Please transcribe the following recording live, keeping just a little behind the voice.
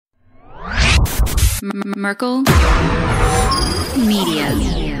Merkel Media.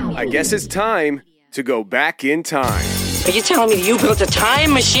 I guess it's time to go back in time. Are you telling me you built a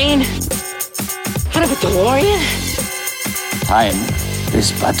time machine? Out of a DeLorean? Time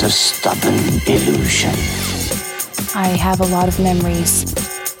is but a stubborn illusion. I have a lot of memories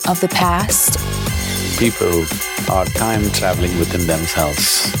of the past. People are time traveling within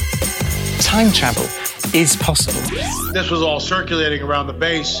themselves. Time travel is possible. This was all circulating around the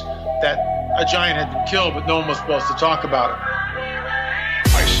base that a giant had been killed, but no one was supposed to talk about it.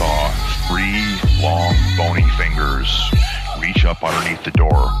 I saw 3 long, bony fingers reach up underneath the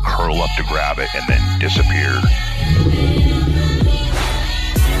door, curl up to grab it, and then disappear.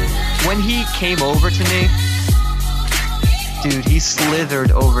 When he came over to me, dude, he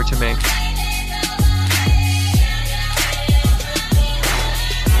slithered over to me.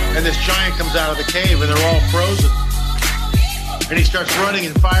 And this giant comes out of the cave, and they're all frozen. And he starts running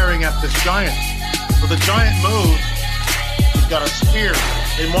and firing at this giant. Well, the giant moves. He's got a spear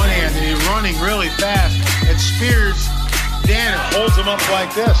in one hand, and he's running really fast and spears Dan and holds him up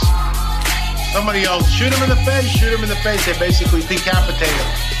like this. Somebody else, shoot him in the face, shoot him in the face. They basically decapitate him.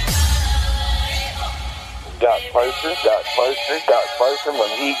 Got closer.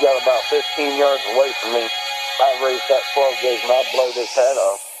 When he got about 15 yards away from me, I raised that 12 gauge and I blowed his head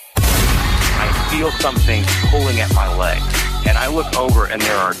off. I feel something pulling at my leg. And I look over, and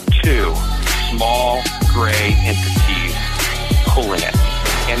there are 2 small gray entities pulling at me.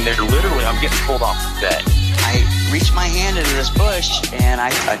 And they're literally, I'm getting pulled off the bed. I reached my hand into this bush, and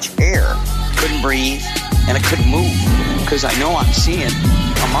I touched air. Couldn't breathe, and I couldn't move, because I know I'm seeing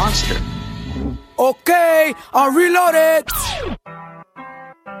a monster. Okay, I'll reload it!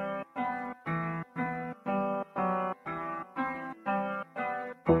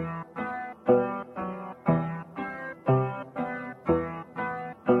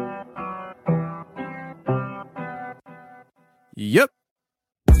 Yep.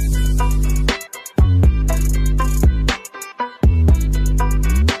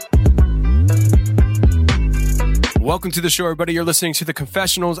 Welcome to the show, everybody. You're listening to The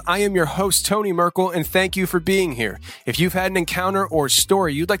Confessionals. I am your host, Tony Merkel, and thank you for being here. If you've had an encounter or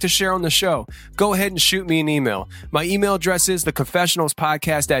story you'd like to share on the show, go ahead and shoot me an email. My email address is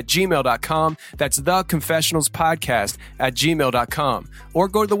theconfessionalspodcast@gmail.com. That's theconfessionalspodcast@gmail.com. Or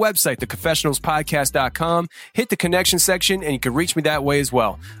go to the website, theconfessionalspodcast.com, hit the connection section, and you can reach me that way as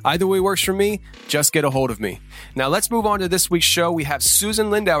well. Either way works for me. Just get a hold of me. Now, let's move on to this week's show. We have Susan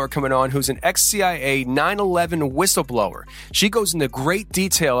Lindauer coming on, who's an ex-CIA 9/11 whistleblower. She goes into great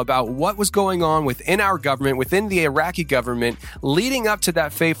detail about what was going on within our government, within the Iraqi government, leading up to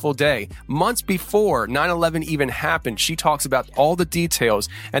that fateful day. Months before 9/11 even happened, she talks about all the details.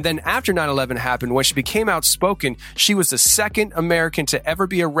 And then after 9/11 happened, when she became outspoken, she was the second American to ever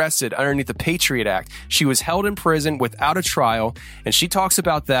be arrested underneath the Patriot Act. She was held in prison without a trial, and she talks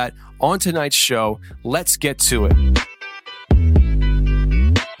about that on tonight's show. Let's get to it.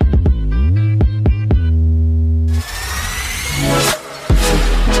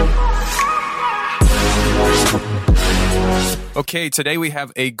 Okay, today we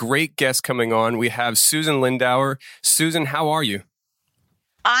have a great guest coming on. We have Susan Lindauer. Susan, how are you?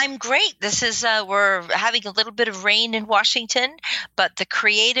 I'm great. This is we're having a little bit of rain in Washington, but the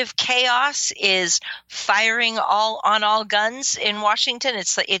creative chaos is firing on all guns in Washington.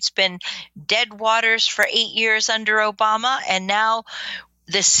 It's been dead waters for 8 years under Obama, and now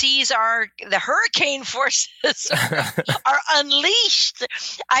the hurricane forces are unleashed.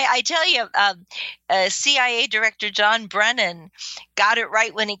 I tell you, CIA Director John Brennan got it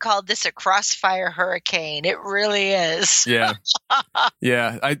right when he called this a crossfire hurricane. It really is. Yeah.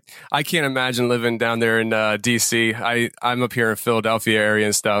 Yeah. I can't imagine living down there in DC. I'm up here in Philadelphia area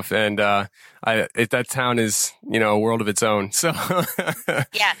and stuff. And that town is, a world of its own. So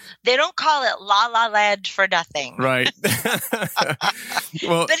yeah, they don't call it La La Land for nothing. Right.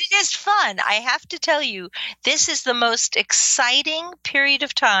 Well, but it is fun. I have to tell you, this is the most exciting period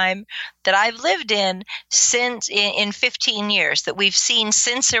of time that I've lived in since in 15 years that we've seen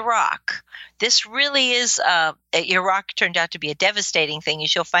since Iraq. This really is Iraq turned out to be a devastating thing,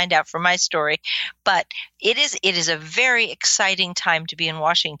 as you'll find out from my story. But it is a very exciting time to be in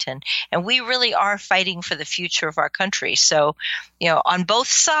Washington, and we really are fighting for the future of our country. So, on both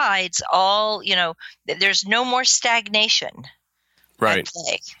sides, there's no more stagnation. Right.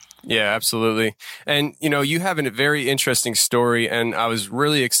 Yeah, absolutely. And, you have a very interesting story, and I was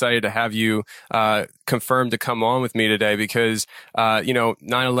really excited to have you confirmed to come on with me today because,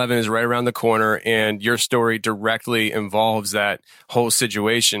 9/11 is right around the corner, and your story directly involves that whole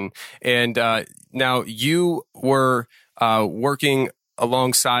situation. And now you were working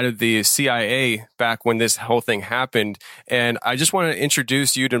alongside of the CIA back when this whole thing happened. And I just want to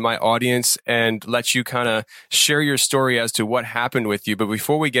introduce you to my audience and let you kind of share your story as to what happened with you. But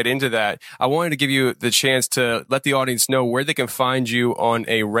before we get into that, I wanted to give you the chance to let the audience know where they can find you on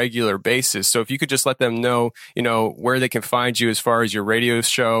a regular basis. So if you could just let them know, where they can find you as far as your radio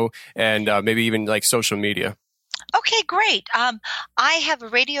show and maybe even like social media. Okay, great. I have a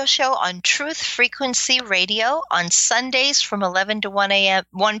radio show on Truth Frequency Radio on Sundays from 11 to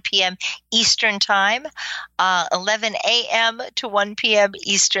 1 p.m. Eastern Time, 11 a.m. to 1 p.m.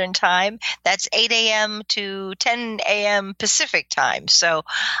 Eastern Time. That's 8 a.m. to 10 a.m. Pacific Time. So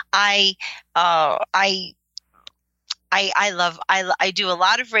I do a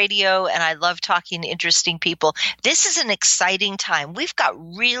lot of radio, and I love talking to interesting people. This is an exciting time. We've got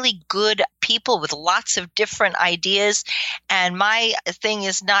really good people with lots of different ideas, and my thing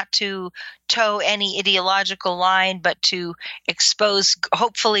is not to toe any ideological line, but to expose,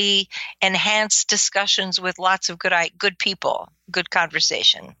 hopefully, enhanced discussions with lots of good people, good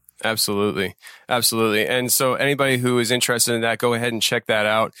conversation. Absolutely. Absolutely. And so anybody who is interested in that, go ahead and check that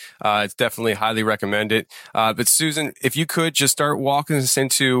out. It's definitely highly recommended. But Susan, if you could just start walking us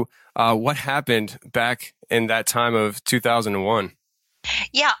into what happened back in that time of 2001.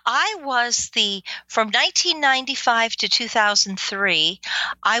 Yeah, I was from 1995 to 2003,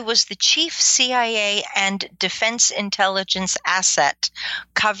 I was the chief CIA and Defense Intelligence asset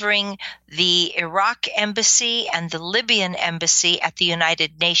covering the Iraq Embassy and the Libyan Embassy at the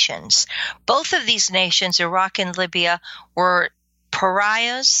United Nations. Both of these nations, Iraq and Libya, were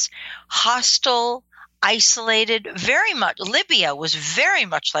pariahs, hostile, isolated, very much. Libya was very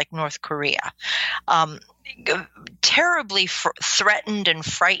much like North Korea. Terribly threatened and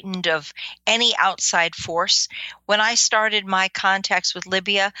frightened of any outside force. When I started my contacts with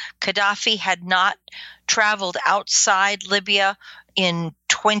Libya, Gaddafi had not traveled outside Libya in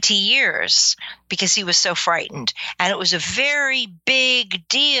 20 years because he was so frightened. And it was a very big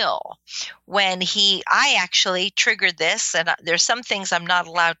deal when I actually triggered this, and there's some things I'm not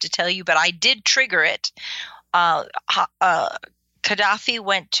allowed to tell you, but I did trigger it. Gaddafi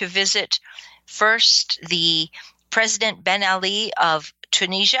went to visit first the President Ben Ali of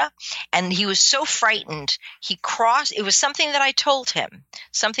Tunisia, and he was so frightened, it was something that I told him,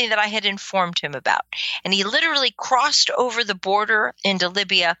 something that I had informed him about, and he literally crossed over the border into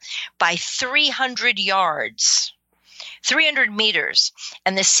Libya by 300 yards. 300 meters.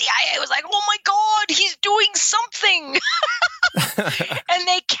 And the CIA was like, oh my God, he's doing something. And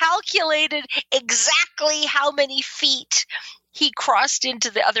they calculated exactly how many feet he crossed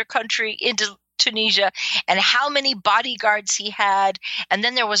into the other country, into Tunisia, and how many bodyguards he had. And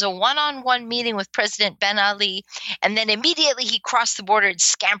then there was a one-on-one meeting with President Ben Ali. And then immediately he crossed the border and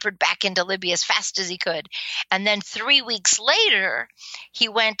scampered back into Libya as fast as he could. And then 3 weeks later, he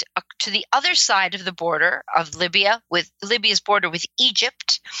went to the other side of the border of Libya, with Libya's border with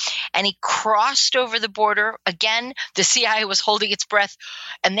Egypt. And he crossed over the border. Again, the CIA was holding its breath,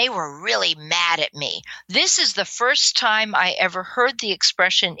 and they were really mad at me. This is the first time I ever heard the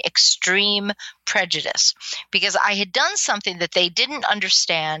expression extreme prejudice, because I had done something that they didn't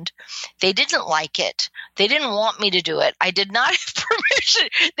understand. They didn't like it. They didn't want me to do it. I did not have permission.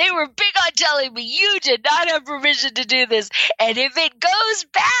 They were big on telling me, you did not have permission to do this. And if it goes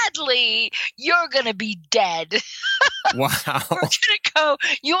badly, you're going to be dead. Wow. We're going to go,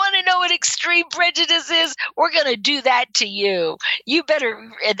 you want to know what extreme prejudice is? We're going to do that to you. You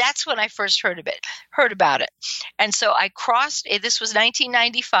better, and that's when I first heard about it. And so I crossed, this was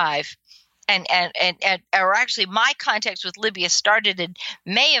 1995. Or actually, my contacts with Libya started in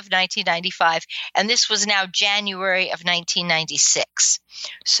May of 1995, and this was now January of 1996.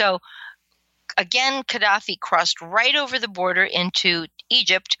 So, again, Gaddafi crossed right over the border into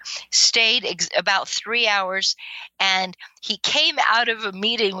Egypt, stayed about 3 hours, and he came out of a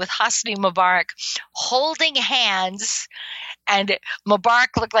meeting with Hosni Mubarak holding hands, and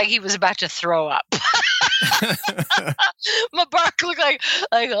Mubarak looked like he was about to throw up. Mubarak looked like,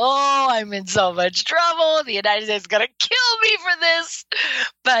 oh, I'm in so much trouble. The United States is going to kill me for this.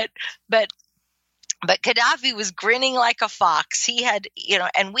 But Gaddafi was grinning like a fox. He had,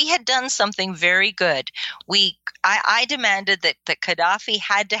 and we had done something very good. I demanded that Gaddafi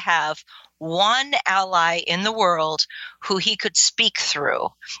had to have one ally in the world who he could speak through,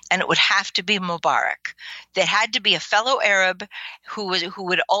 and it would have to be Mubarak. There had to be a fellow Arab who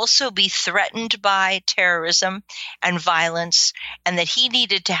would also be threatened by terrorism and violence, and that he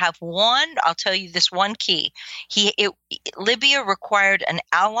needed to have one. I'll tell you this one key. Libya required an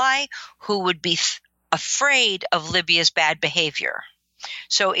ally who would be afraid of Libya's bad behavior.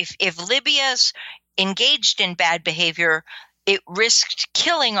 So if Libya's engaged in bad behavior, it risked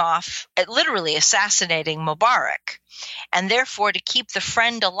killing off, literally assassinating Mubarak. And therefore, to keep the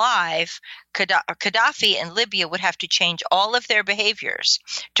friend alive, Gaddafi and Libya would have to change all of their behaviors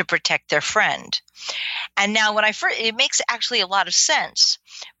to protect their friend. And now it makes actually a lot of sense.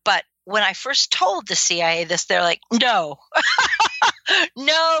 But when I first told the CIA this, they're like, no,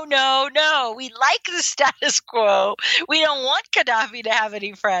 no. We like the status quo. We don't want Gaddafi to have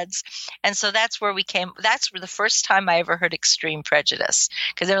any friends. And so that's where the first time I ever heard extreme prejudice.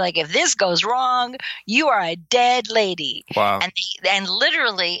 Because they're like, if this goes wrong, you are a dead lady. Wow. And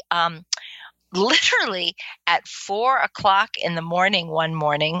literally at 4:00 in the morning one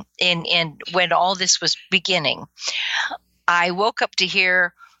morning, when all this was beginning, I woke up to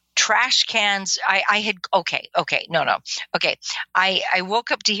hear trash cans. I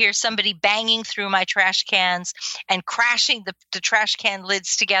woke up to hear somebody banging through my trash cans and crashing the trash can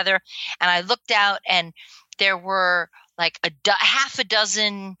lids together. And I looked out, and there were like half a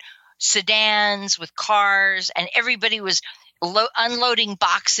dozen sedans with cars, and everybody was unloading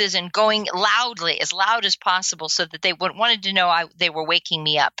boxes and going loudly, as loud as possible, so that they wanted to know they were waking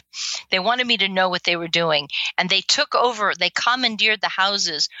me up. They wanted me to know what they were doing. And they took over, they commandeered the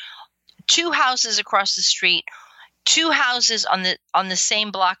houses, 2 houses across the street, 2 houses on the same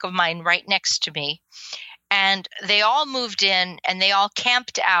block of mine right next to me. And they all moved in, and they all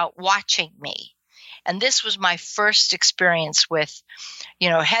camped out watching me. And this was my first experience with,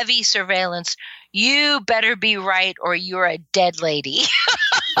 heavy surveillance. You better be right, or you're a dead lady.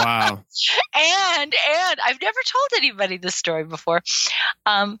 Wow. And I've never told anybody this story before.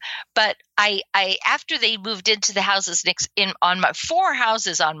 But I after they moved into the houses on my 4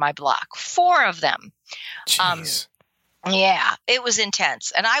 houses on my block, 4 of them. Jeez. Yeah, it was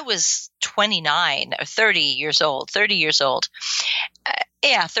intense. And I was 29 or 30 years old. 30 years old.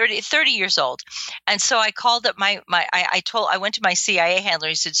 30 years old. And so I called up I went to my CIA handler.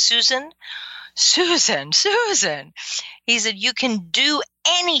 He said, Susan. He said, you can do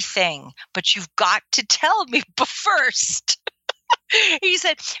anything, but you've got to tell me first. He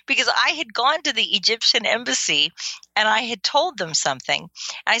said, because I had gone to the Egyptian embassy and I had told them something. And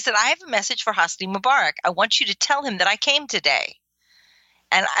I said, I have a message for Hosni Mubarak. I want you to tell him that I came today.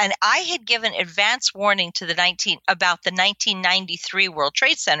 And I had given advance warning to about the 1993 World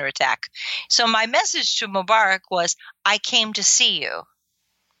Trade Center attack. So my message to Mubarak was, I came to see you.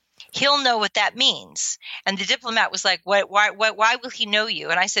 He'll know what that means. And the diplomat was like, why will he know you?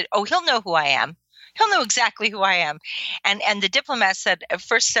 And I said, oh, he'll know who I am. He'll know exactly who I am. And the diplomat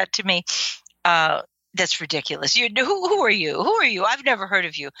first said to me, that's ridiculous. Who are you? Who are you? I've never heard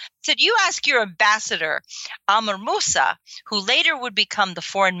of you. I said, you ask your ambassador, Amr Moussa, who later would become the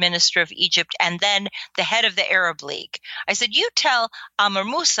foreign minister of Egypt and then the head of the Arab League. I said, you tell Amr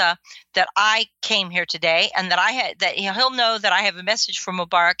Moussa that I came here today and that he'll know that I have a message from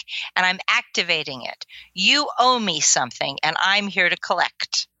Mubarak and I'm activating it. You owe me something and I'm here to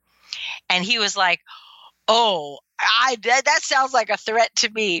collect. And he was like, oh, that sounds like a threat to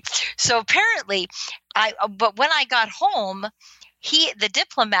me. So apparently, but when I got home, the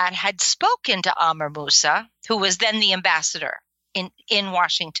diplomat had spoken to Amr Moussa, who was then the ambassador in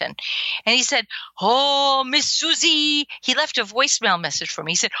Washington. And he said, oh, Miss Susie, he left a voicemail message for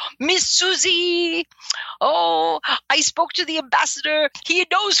me. He said, Miss Susie, oh, I spoke to the ambassador. He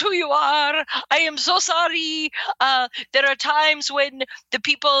knows who you are. I am so sorry. There are times when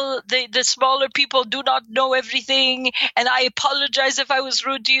the smaller people do not know everything. And I apologize if I was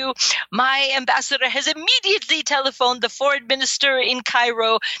rude to you. My ambassador has immediately telephoned the foreign minister in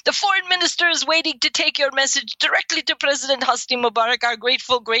Cairo. The foreign minister is waiting to take your message directly to President Hosni Mubarak, our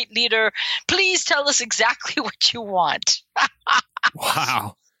grateful great leader. Please tell us exactly what you want.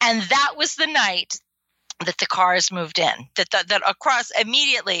 Wow. And that was the night that the cars moved in, that across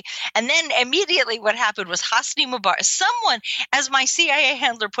immediately. And then immediately what happened was Hosni Mubarak, someone, as my CIA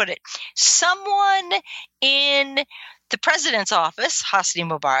handler put it, someone in the president's office, Hosni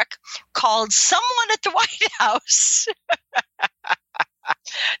Mubarak, called someone at the White House,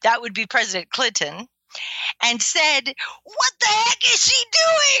 that would be President Clinton, and said, what the heck is she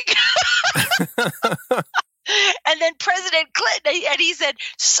doing? And then President Clinton, and he said,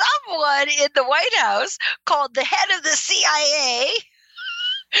 someone in the White House called the head of the CIA,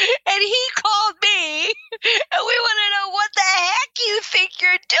 and he called me, and we want to know what the heck you think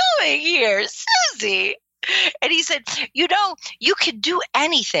you're doing here, Susie. And he said, you can do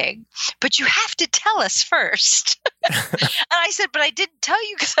anything, but you have to tell us first. And I said, but I didn't tell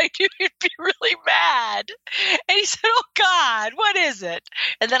you because I knew you'd be really mad. And he said, oh, God, what is it?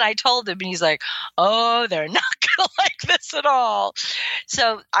 And then I told him, and he's like, oh, they're not going to like this at all.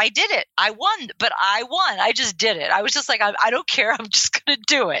 So I did it. I won, but I won. I just did it. I was just like, I don't care. I'm just going to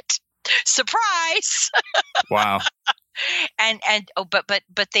do it. Surprise. Wow.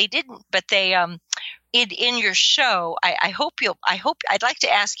 But they didn't. But they in your show, I'd like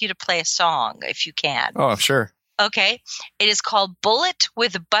to ask you to play a song if you can. Oh, sure. Okay. It is called Bullet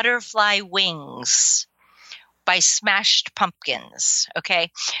with Butterfly Wings by Smashed Pumpkins.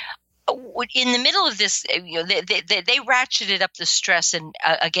 Okay. In the middle of this, they ratcheted up the stress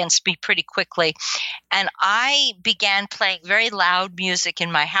against me pretty quickly, and I began playing very loud music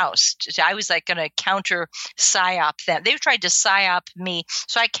in my house. I was like going to counter psyop them. They tried to psyop me,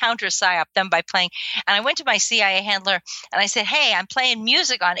 so I counter psyop them by playing. And I went to my CIA handler and I said, "Hey, I'm playing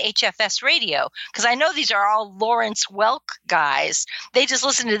music on HFS radio because I know these are all Lawrence Welk guys. They just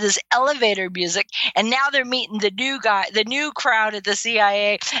listen to this elevator music, and now they're meeting the new crowd at the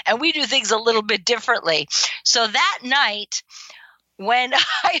CIA, and we do things a little bit differently." So that night, when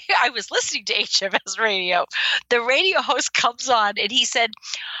I was listening to HFS radio, the radio host comes on and he said,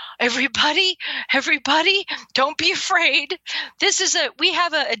 everybody, don't be afraid. We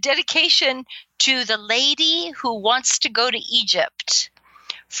have a dedication to the lady who wants to go to Egypt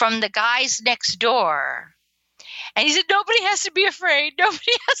from the guys next door. And he said, nobody has to be afraid.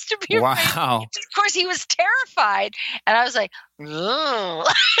 Nobody has to be afraid. Wow. Of course, he was terrified. And I was like, ugh.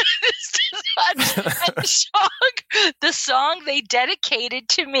 And the song they dedicated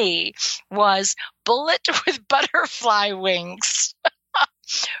to me was Bullet with Butterfly Wings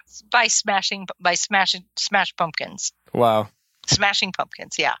by Smash Pumpkins. Wow. Smashing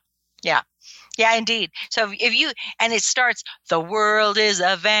Pumpkins, yeah. Yeah. Yeah, indeed. So and it starts, the world is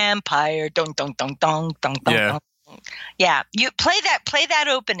a vampire. Dun, dun, dun, dun, dun, dun, Yeah. dun. Yeah, you play that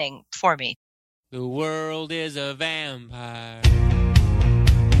opening for me. The world is a vampire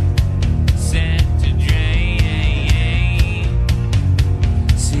sent to drain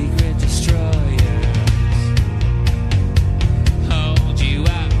secret destroyers hold you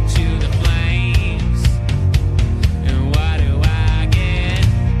up to the flames, and what do I get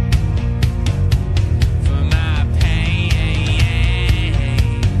for my pain?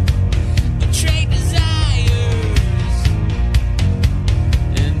 Betrayed desires.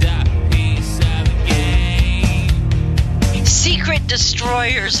 Secret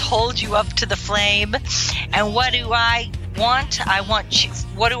destroyers hold you up to the flame. And what do I want?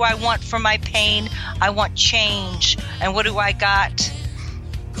 What do I want for my pain? I want change. And what do I got?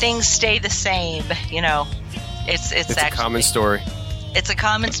 Things stay the same. You know, it's actually a common story. It's a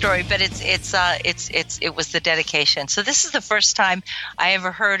common story, but it was the dedication. So this is the first time I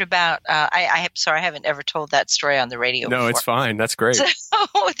ever heard about. I haven't ever told that story on the radio. No, before. It's fine. That's great. So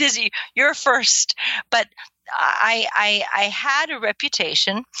Dizzy, you're first, but I had a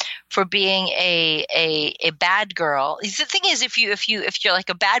reputation for being a bad girl. The thing is, if you're like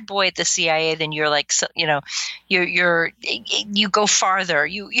a bad boy at the CIA, then you're like, you go farther.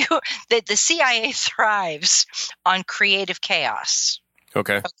 The CIA thrives on creative chaos.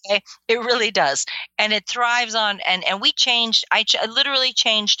 Okay. It really does. And it thrives on, and we changed, I literally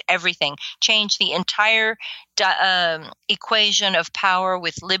changed everything, changed the entire equation of power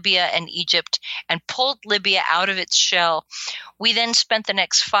with Libya and Egypt, and pulled Libya out of its shell. We then spent the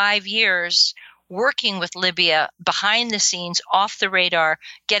next 5 years working with Libya behind the scenes, off the radar,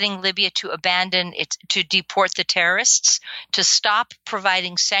 getting Libya to abandon it, to deport the terrorists, to stop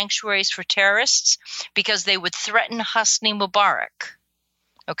providing sanctuaries for terrorists because they would threaten Hosni Mubarak.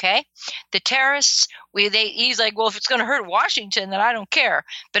 Okay, the terrorists. He's like, well, if it's going to hurt Washington, then I don't care.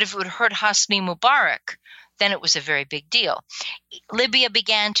 But if it would hurt Hosni Mubarak, then it was a very big deal. Libya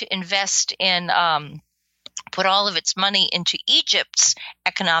began to invest in, put all of its money into Egypt's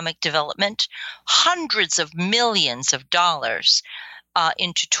economic development, hundreds of millions of dollars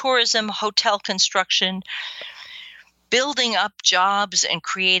into tourism, hotel construction, building up jobs and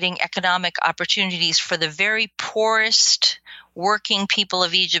creating economic opportunities for the very poorest working people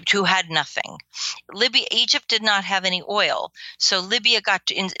of Egypt who had nothing. Egypt did not have any oil, so Libya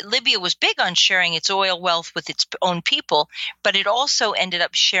was big on sharing its oil wealth with its own people, but it also ended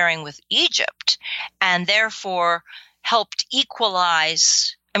up sharing with Egypt, and therefore helped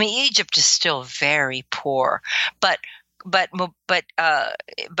equalize. I mean, Egypt is still very poor, but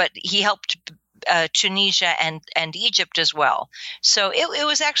he helped Tunisia and Egypt as well. So it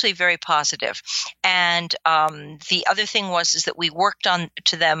was actually very positive. And the other thing is that we worked on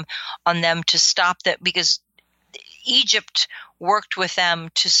them to stop that, because Egypt worked with them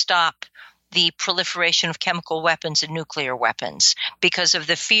to stop the proliferation of chemical weapons and nuclear weapons because of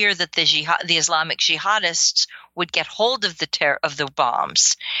the fear that the Islamic jihadists would get hold of the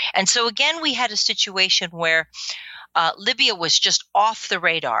bombs. And so again, we had a situation where Libya was just off the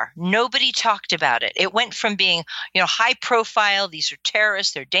radar. Nobody talked about it. It went from being, high profile, these are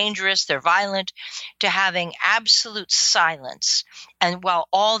terrorists, they're dangerous, they're violent, to having absolute silence. And while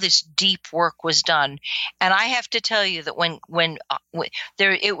all this deep work was done, and I have to tell you that when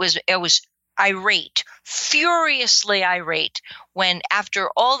it was irate, furiously irate, when after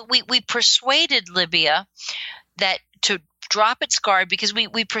all we persuaded Libya that to drop its guard, because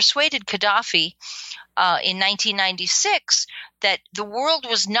we persuaded Gaddafi in 1996 that the world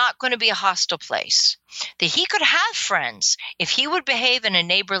was not going to be a hostile place, that he could have friends. If he would behave in a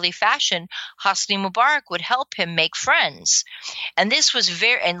neighborly fashion, Hosni Mubarak would help him make friends. And this was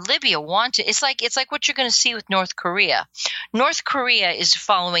and Libya wanted, it's like what you're going to see with North Korea. North Korea is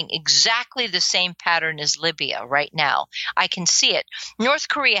following exactly the same pattern as Libya right now. I can see it. North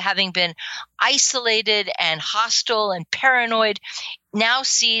Korea, having been isolated and hostile and paranoid, now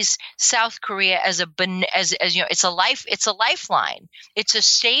sees South Korea as it's a lifeline. It's a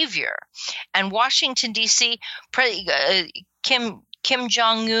savior. And Washington D.C. Kim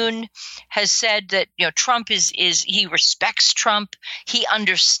Jong-un has said that Trump he respects Trump. He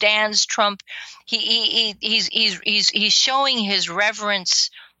understands Trump. He's showing his reverence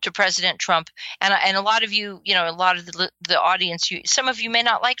to President Trump. And a lot of you, a lot of the audience, some of you may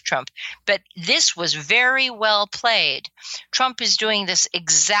not like Trump, but this was very well played. Trump is doing this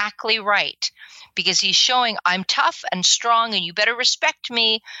exactly right because he's showing I'm tough and strong and you better respect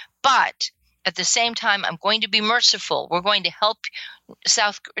me, but at the same time, I'm going to be merciful. We're going to help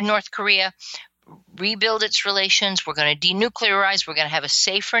North Korea rebuild its relations. We're going to denuclearize. We're going to have a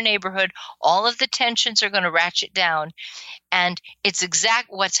safer neighborhood. All of the tensions are going to ratchet down. And it's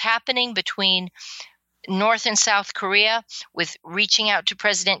what's happening between North and South Korea with reaching out to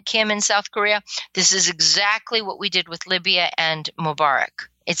President Kim in South Korea. This is exactly what we did with Libya and Mubarak.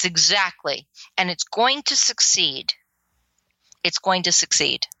 It's exactly. And it's going to succeed. It's going to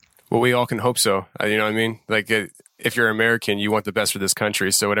succeed. Well, we all can hope so. You know what I mean? Like, if you're American, you want the best for this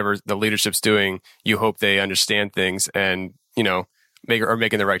country. So whatever the leadership's doing, you hope they understand things and,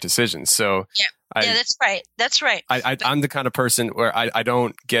 making the right decisions. So yeah, that's right. That's right. I'm the kind of person where I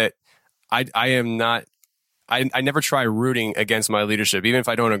don't get, I never try rooting against my leadership, even if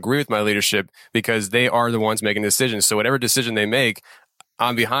I don't agree with my leadership, because they are the ones making decisions. So whatever decision they make,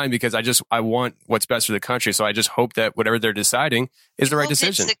 I'm behind because I want what's best for the country. So I just hope that whatever they're deciding is the right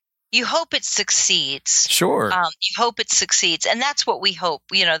decision. You hope it succeeds. Sure. You hope it succeeds, and that's what we hope.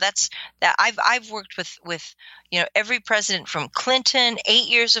 That's that. I've worked with every president from Clinton, 8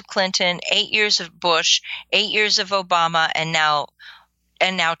 years of Clinton, 8 years of Bush, 8 years of Obama, and now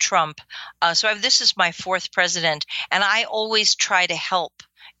Trump. So this is my fourth president, and I always try to help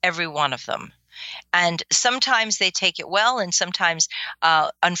every one of them. And sometimes they take it well, and sometimes,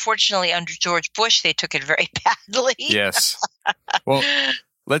 unfortunately, under George Bush, they took it very badly. Yes. Well.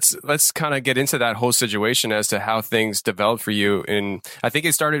 Let's kind of get into that whole situation as to how things developed for you. And I think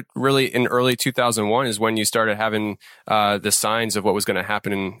it started really in early 2001 is when you started having the signs of what was going to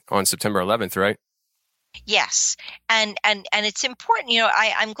happen on September 11th, right? Yes. And it's important,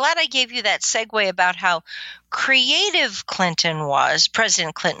 I'm glad I gave you that segue about how creative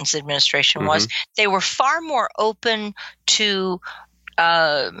President Clinton's administration was. They were far more open to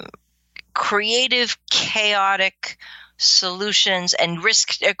creative, chaotic solutions and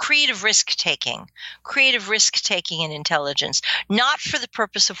creative risk taking in intelligence, not for the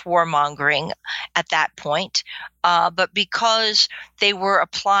purpose of warmongering at that point, but because they were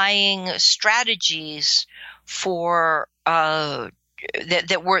applying strategies for where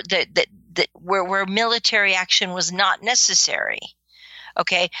military action was not necessary.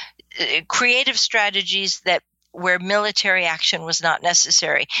 Okay, creative strategies where military action was not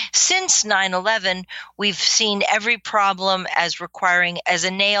necessary. Since 9/11, we've seen every problem as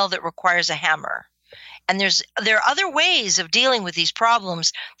a nail that requires a hammer. And there are other ways of dealing with these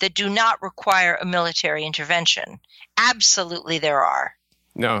problems that do not require a military intervention. Absolutely there are.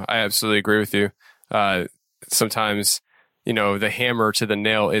 No, I absolutely agree with you. Sometimes, the hammer to the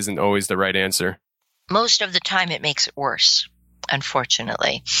nail isn't always the right answer. Most of the time it makes it worse,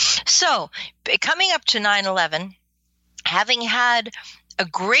 unfortunately. So, coming up to 9/11, having had a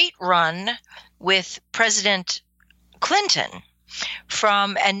great run with President Clinton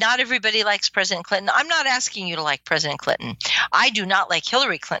and not everybody likes President Clinton. I'm not asking you to like President Clinton. I do not like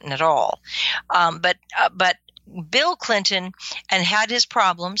Hillary Clinton at all. But Bill Clinton and had his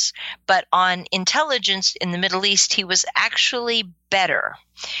problems, but on intelligence in the Middle East, he was actually better.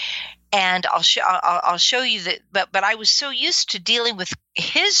 And I'll show you that. But I was so used to dealing with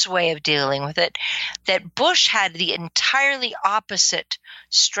his way of dealing with it that Bush had the entirely opposite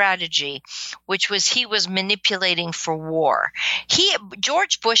strategy, which was he was manipulating for war.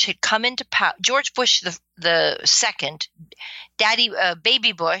 George Bush had come into power. George Bush the second,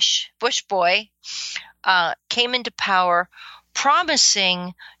 baby Bush boy, came into power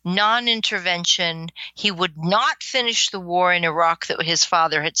promising non-intervention. He would not finish the war in Iraq that his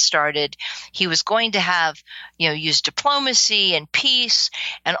father had started. He was going to have, use diplomacy and peace.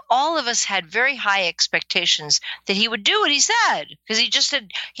 And all of us had very high expectations that he would do what he said, because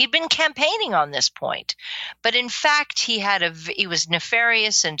he'd been campaigning on this point. But in fact, he was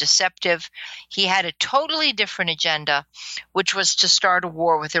nefarious and deceptive. He had a totally different agenda, which was to start a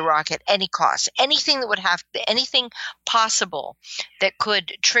war with Iraq at any cost. Anything possible that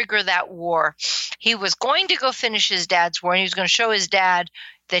could trigger that war. He was going to go finish his dad's war, and he was going to show his dad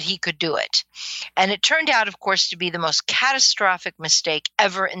that he could do it. And it turned out, of course, to be the most catastrophic mistake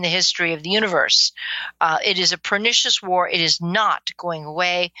ever in the history of the universe. It is a pernicious war. It is not going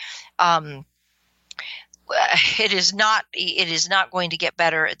away. It is not going to get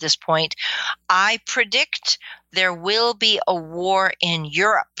better at this point. I predict there will be a war in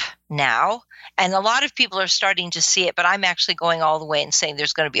Europe now, and a lot of people are starting to see it, but I'm actually going all the way and saying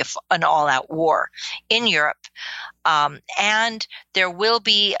there's going to be an all-out war in Europe, and there will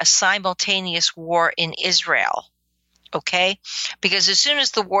be a simultaneous war in Israel. Okay, because as soon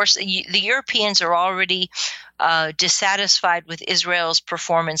as the Europeans are already dissatisfied with Israel's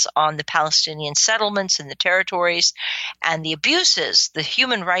performance on the Palestinian settlements and the territories, and the abuses,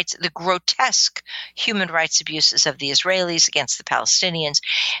 the grotesque human rights abuses of the Israelis against the Palestinians.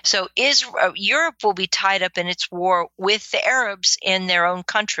 So Europe will be tied up in its war with the Arabs in their own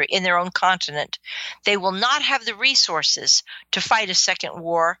country, in their own continent. They will not have the resources to fight a second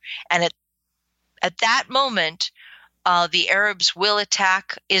war, and at that moment, the Arabs will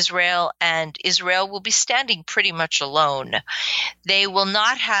attack Israel, and Israel will be standing pretty much alone. They will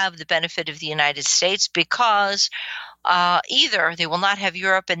not have the benefit of the United States because either they will not have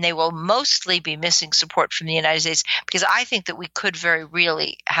Europe, and they will mostly be missing support from the United States, because I think that we could very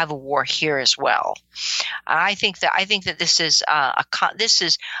really have a war here as well. I think that this is a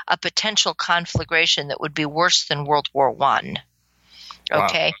potential conflagration that would be worse than World War I.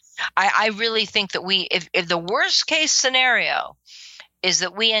 Okay. Wow. I really think that if the worst case scenario is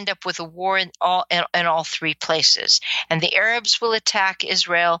that we end up with a war in all three places, and the Arabs will attack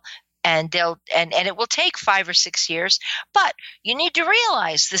Israel, and it will take 5 or 6 years. But you need to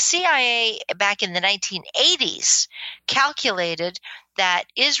realize the CIA back in the 1980s calculated that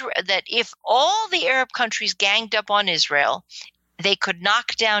if all the Arab countries ganged up on Israel, they could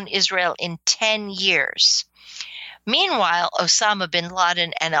knock down Israel in 10 years. Meanwhile, Osama bin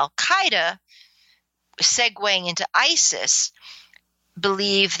Laden and al-Qaeda, segueing into ISIS,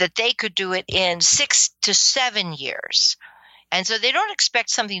 believe that they could do it in 6 to 7 years. And so they don't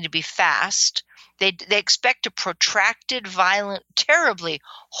expect something to be fast. They expect a protracted, violent, terribly,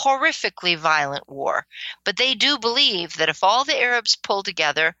 horrifically violent war. But they do believe that if all the Arabs pull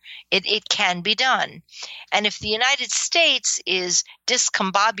together, it can be done. And if the United States is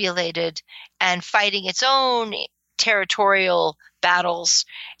discombobulated and fighting its own territorial battles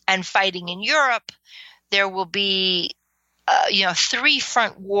and fighting in Europe, there will be 3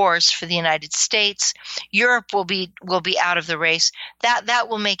 front wars for the United States. Europe will be out of the race. That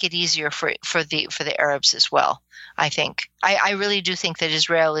will make it easier for the Arabs as well. I think. I really do think that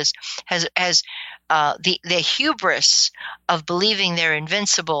Israel has the hubris of believing they're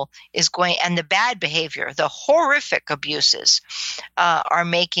invincible is going, and the bad behavior, the horrific abuses, are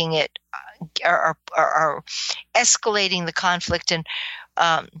making it are escalating the conflict. And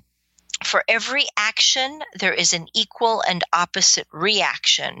for every action, there is an equal and opposite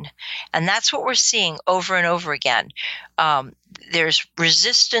reaction. And that's what we're seeing over and over again. There's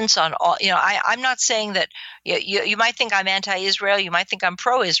resistance on all, I'm not saying that you might think I'm anti-Israel. You might think I'm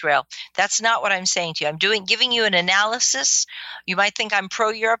pro-Israel. That's not what I'm saying to you. I'm giving you an analysis. You might think I'm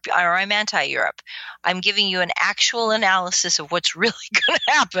pro-Europe or I'm anti-Europe. I'm giving you an actual analysis of what's really going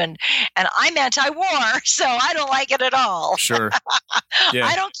to happen. And I'm anti-war, so I don't like it at all. Sure. Yeah.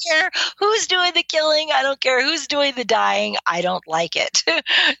 I don't care who's doing the killing. I don't care who's doing the dying. I don't like it.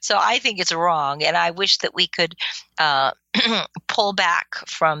 So I think it's wrong. And I wish that we could pull back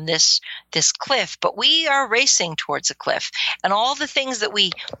from this cliff, but we are racing towards a cliff. And all the things that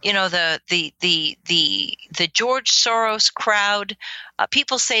we, the George Soros crowd,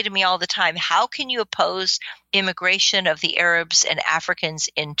 people say to me all the time, how can you oppose immigration of the Arabs and Africans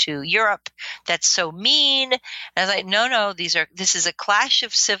into Europe? That's so mean. And I was like, no, this is a clash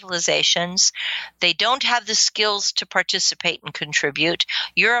of civilizations. They don't have the skills to participate and contribute.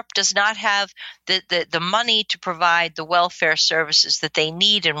 Europe does not have the money to provide the welfare services that they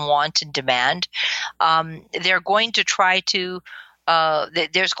need and want and demand. They're going to try to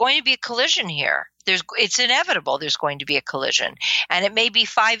there's going to be a collision here. It's inevitable there's going to be a collision. And it may be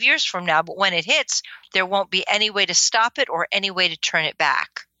 5 years from now, but when it hits, there won't be any way to stop it or any way to turn it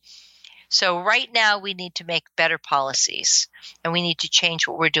back. So right now we need to make better policies, and we need to change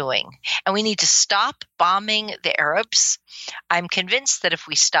what we're doing. And we need to stop bombing the Arabs. I'm convinced that if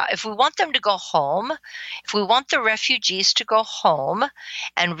we want them to go home, if we want the refugees to go home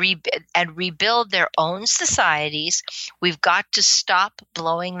and rebuild their own societies, we've got to stop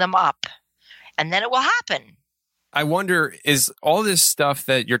blowing them up. And then it will happen. I wonder, is all this stuff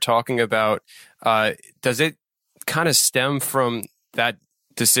that you're talking about, does it kind of stem from that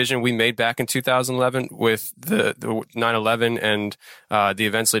decision we made back in 2011 with the 9/11 and the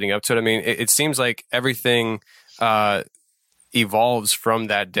events leading up to it? I mean, it seems like everything evolves from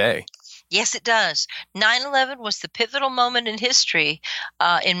that day. Yes, it does. 9/11 was the pivotal moment in history,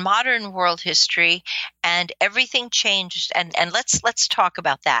 in modern world history, and everything changed. And let's talk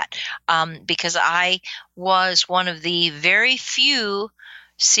about that, because I was one of the very few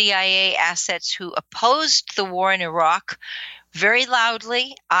CIA assets who opposed the war in Iraq very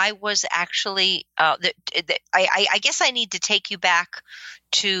loudly. I was actually, I guess I need to take you back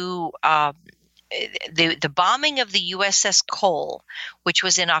to the bombing of the USS Cole, which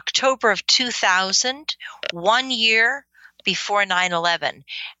was in October of 2000, 1 year before 9/11.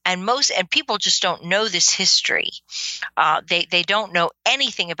 And people just don't know this history. They don't know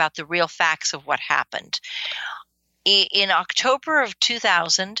anything about the real facts of what happened. In October of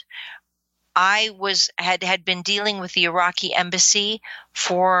 2000, I had been dealing with the Iraqi embassy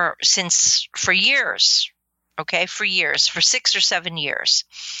for years, for 6 or 7 years,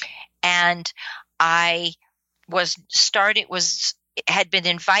 and I had been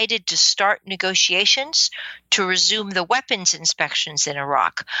invited to start negotiations to resume the weapons inspections in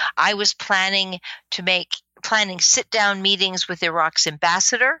Iraq. I was planning sit-down meetings with Iraq's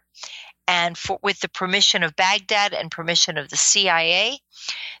ambassador, and with the permission of Baghdad and permission of the CIA,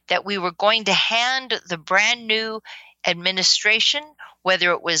 that we were going to hand the brand new administration,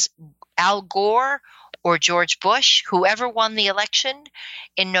 whether it was Al Gore or George Bush, whoever won the election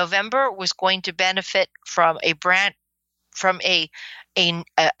in November, was going to benefit from a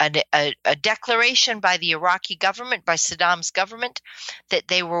declaration by the Iraqi government, by Saddam's government, that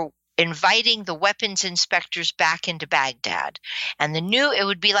they were inviting the weapons inspectors back into Baghdad. And it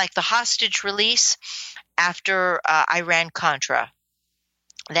would be like the hostage release after Iran-Contra,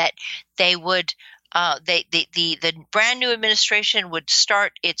 that they would the brand new administration would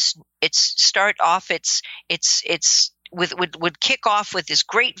would kick off with this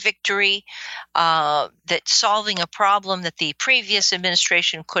great victory, that solving a problem that the previous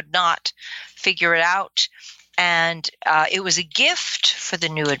administration could not figure it out. And it was a gift for the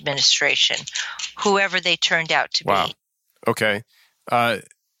new administration, whoever they turned out to be. Okay. And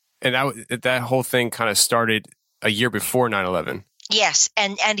that whole thing kind of started a year before 9/11. Yes,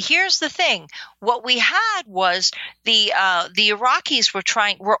 and here's the thing: what we had was the Iraqis were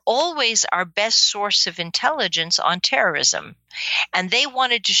always our best source of intelligence on terrorism, and they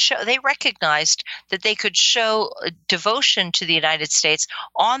wanted to show. They recognized that they could show devotion to the United States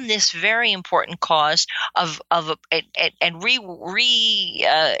on this very important cause and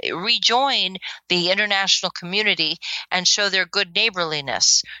rejoin the international community and show their good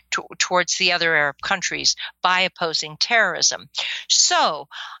neighborliness towards the other Arab countries by opposing terrorism. So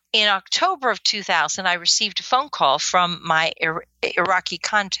in October of 2000, I received a phone call from my Iraqi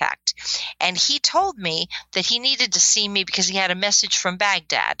contact, and he told me that he needed to see me because he had a message from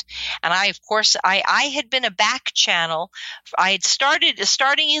Baghdad. And I had been a back channel. I had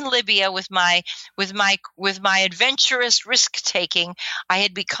starting in Libya with my adventurous risk taking. I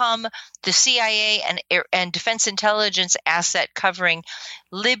had become the CIA and defense intelligence asset covering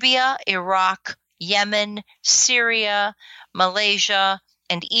Libya, Iraq, Yemen, Syria, Malaysia,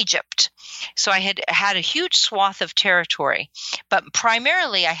 and Egypt. So I had a huge swath of territory, but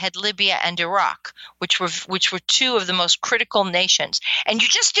primarily I had Libya and Iraq, which were two of the most critical nations. And you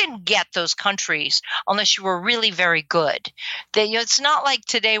just didn't get those countries unless you were really very good. It's not like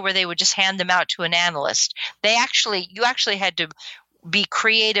today where they would just hand them out to an analyst. You actually had to be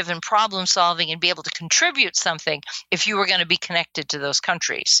creative and problem solving and be able to contribute something if you were going to be connected to those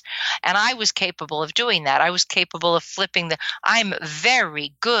countries. And I was capable of doing that. I was capable of I'm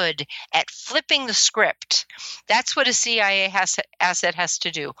very good at flipping the script. That's what a CIA asset has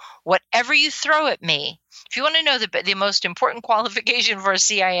to do. Whatever you throw at me, if you want to know the most important qualification for a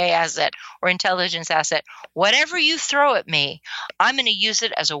CIA asset or intelligence asset, whatever you throw at me, I'm going to use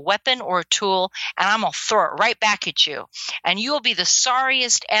it as a weapon or a tool, and I'm going to throw it right back at you. And you'll be the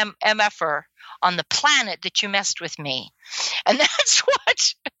sorriest MFer on the planet that you messed with me. And that's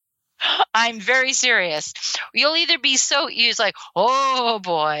what... I'm very serious. You'll either be you're like, oh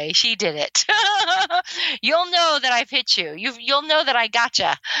boy, she did it. You'll know that I've hit you. You'll know that I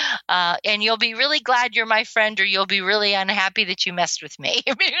gotcha. And you'll be really glad you're my friend, or you'll be really unhappy that you messed with me.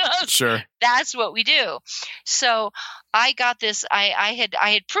 Sure. That's what we do. So I got this. I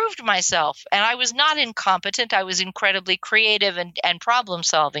had proved myself, and I was not incompetent. I was incredibly creative and problem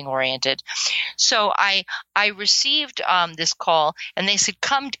solving oriented. So I received this call, and they said,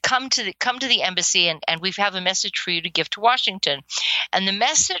 come to the embassy, and we have a message for you to give to Washington. And the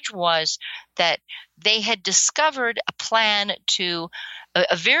message was that they had discovered a plan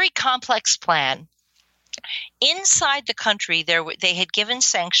a very complex plan. Inside the country, they had given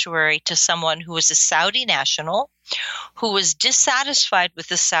sanctuary to someone who was a Saudi national who was dissatisfied with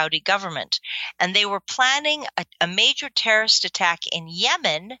the Saudi government. And they were planning a major terrorist attack in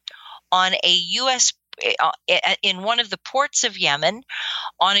Yemen on a U.S. in one of the ports of Yemen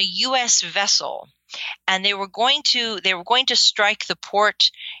on a U.S. vessel. And they were going to strike the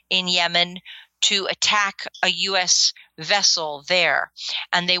port in Yemen to attack a U.S. vessel there.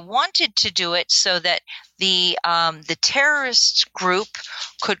 And they wanted to do it so that the terrorist group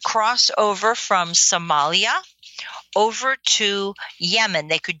could cross over from Somalia over to Yemen.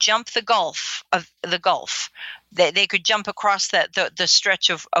 They could jump the Gulf. They could jump across the stretch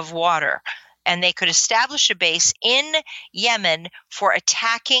of water. And they could establish a base in Yemen for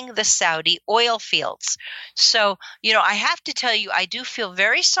attacking the Saudi oil fields. So, I have to tell you, I do feel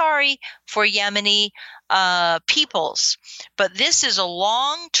very sorry for Yemeni peoples, but this is a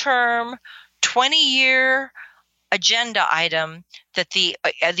long-term, 20-year agenda item that the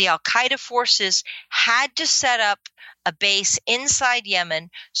Al-Qaeda forces had to set up a base inside Yemen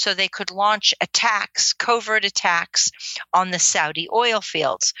so they could launch covert attacks on the Saudi oil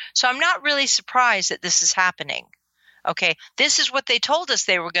fields. So I'm not really surprised that this is happening. Okay, this is what they told us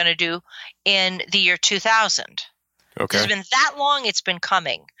they were going to do in the year 2000. Okay. It's been that long. It's been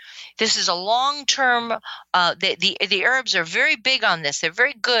coming. This is a long-term. The Arabs are very big on this. They're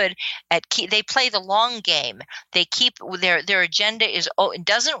very good at. They play the long game. They keep their agenda it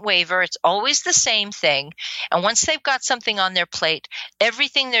doesn't waver. It's always the same thing. And once they've got something on their plate,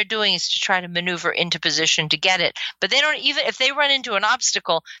 everything they're doing is to try to maneuver into position to get it. But they don't, even if they run into an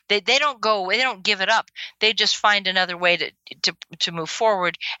obstacle, they don't go away. They don't give it up. They just find another way to move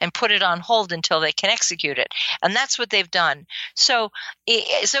forward and put it on hold until they can execute it. And that's what they've done. So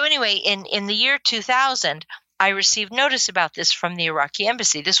anyway, in the year 2000, I received notice about this from the Iraqi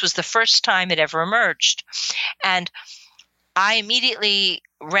embassy. This was the first time it ever emerged. And I immediately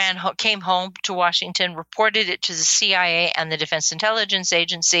came home to Washington, reported it to the CIA and the Defense Intelligence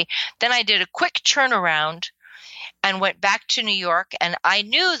Agency. Then I did a quick turnaround and went back to New York, and I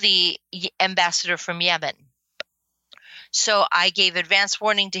knew the ambassador from Yemen. So I gave advance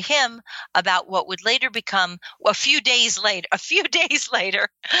warning to him about what would later become, a few days later,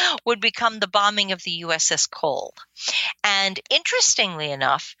 would become the bombing of the USS Cole. And interestingly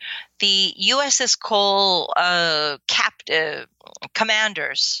enough, the USS Cole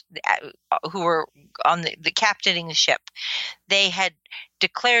commanders who were on the captaining the ship, they had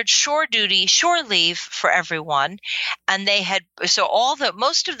declared shore leave for everyone, and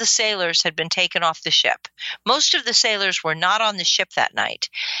most of the sailors had been taken off the ship. Most of the sailors were not on the ship that night,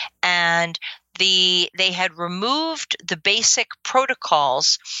 and they had removed the basic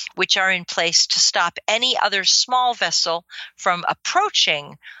protocols which are in place to stop any other small vessel from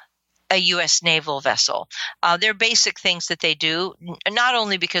approaching a U.S. naval vessel. They're basic things that they do, not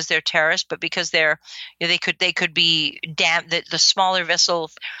only because they're terrorists, but because they could be the smaller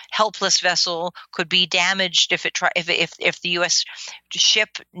vessel, helpless vessel, could be damaged if the U.S.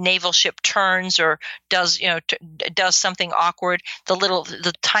 naval ship turns or does something awkward.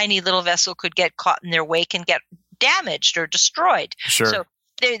 The tiny little vessel could get caught in their wake and get damaged or destroyed. Sure. So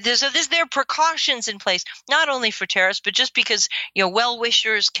there are precautions in place, not only for terrorists, but just because,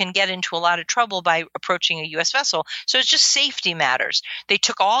 well-wishers can get into a lot of trouble by approaching a U.S. vessel. So it's just safety matters. They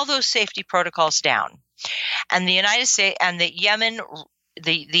took all those safety protocols down. And the United States and the Yemen,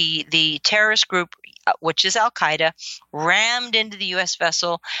 the terrorist group, which is Al Qaeda, rammed into the U.S.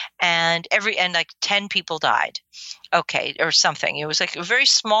 vessel, and like 10 people died. Okay, or something. It was like a very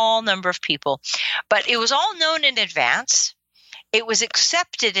small number of people, but it was all known in advance. It was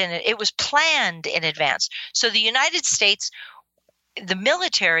accepted it was planned in advance. So the United States, the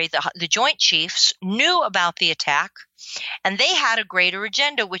military, the Joint Chiefs knew about the attack, and they had a greater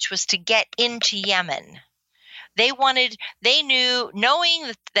agenda, which was to get into Yemen. They knew,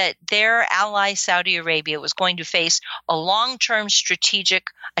 knowing that their ally Saudi Arabia was going to face a long-term strategic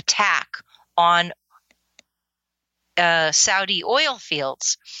attack on Saudi oil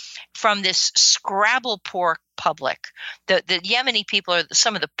fields from this scrabble-poor public. The Yemeni people are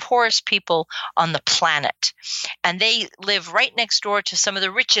some of the poorest people on the planet, and they live right next door to some of the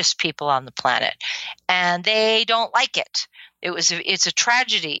richest people on the planet, and they don't like it. It's a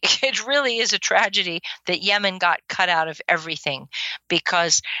tragedy. It really is a tragedy that Yemen got cut out of everything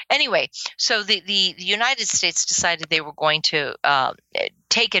because anyway, so the United States decided they were going to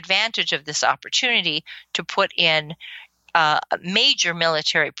take advantage of this opportunity to put in a major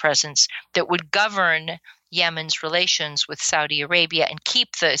military presence that would govern Yemen's relations with Saudi Arabia and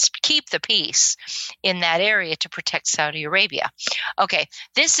keep the peace in that area to protect Saudi Arabia. Okay,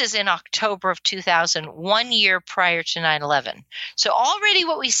 this is in October of 2000, 1 year prior to 9/11. So already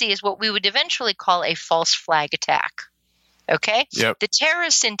what we see is what we would eventually call a false flag attack. Okay? Yep. The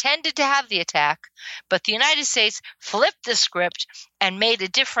terrorists intended to have the attack, but the United States flipped the script and made a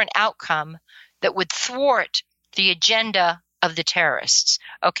different outcome that would thwart the agenda of the terrorists.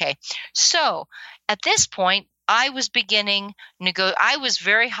 Okay, so at this point, I was I was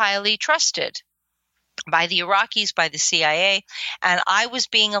very highly trusted by the Iraqis, by the CIA, and I was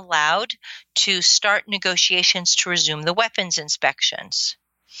being allowed to start negotiations to resume the weapons inspections.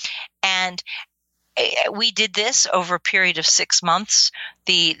 And we did this over a period of 6 months.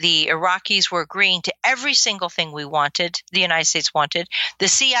 The Iraqis were agreeing to every single thing we wanted, the United States wanted. The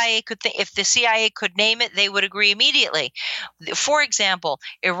CIA if the CIA could name it, they would agree immediately. For example,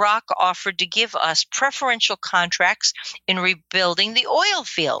 Iraq offered to give us preferential contracts in rebuilding the oil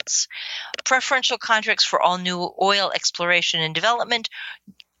fields, preferential contracts for all new oil exploration and development,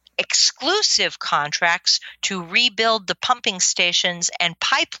 exclusive contracts to rebuild the pumping stations and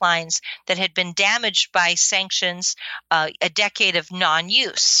pipelines that had been damaged by sanctions, a decade of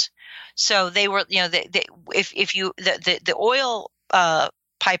non-use. So they were, the oil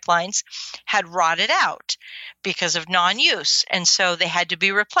pipelines had rotted out because of non-use, and so they had to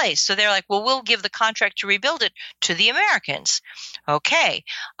be replaced. So they're like, well, we'll give the contract to rebuild it to the Americans. Okay,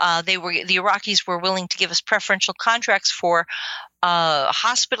 the Iraqis were willing to give us preferential contracts for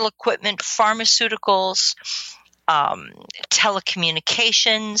hospital equipment, pharmaceuticals,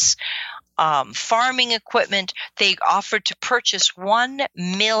 telecommunications, farming equipment. They offered to purchase 1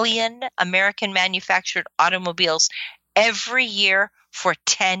 million American manufactured automobiles every year for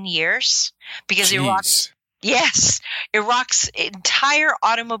 10 years because Iraq's entire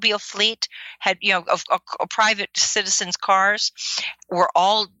automobile fleet had, of private citizens' cars were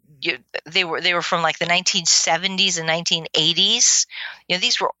all, they were from like the 1970s and 1980s.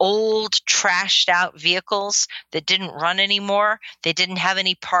 These were old, trashed out vehicles that didn't run anymore. They didn't have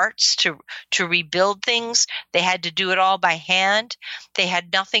any parts to rebuild things. They had to do it all by hand. They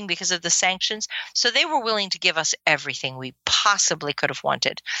had nothing because of the sanctions. So they were willing to give us everything we possibly could have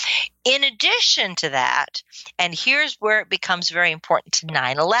wanted. In addition to that, and here's where it becomes very important to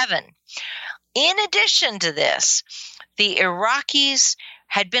 9/11. In addition to this, the Iraqis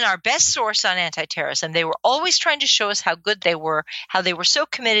had been our best source on anti-terrorism. They were always trying to show us how good they were, how they were so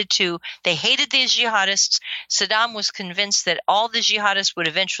committed to, they hated the jihadists. Saddam was convinced that all the jihadists would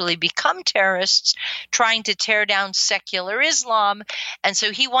eventually become terrorists, trying to tear down secular Islam. And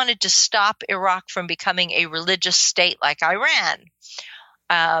so he wanted to stop Iraq from becoming a religious state like Iran.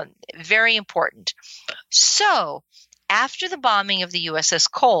 Very important. So after the bombing of the USS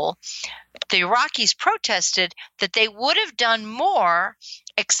Cole, the Iraqis protested that they would have done more,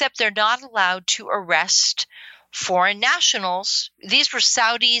 except they're not allowed to arrest foreign nationals. These were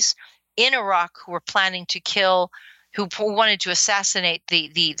Saudis in Iraq who were planning to kill, who wanted to assassinate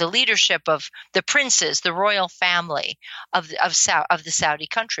the leadership of the princes, the royal family of the Saudi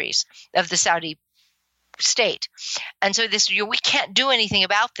countries, of the Saudi state. And so we can't do anything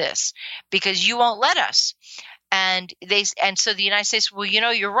about this because you won't let us. And so the United States, well,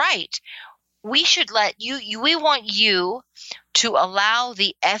 you're right. we should let we want you to allow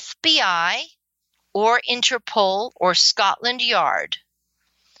the FBI or Interpol or Scotland Yard,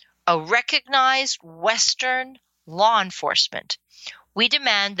 a recognized Western law enforcement. We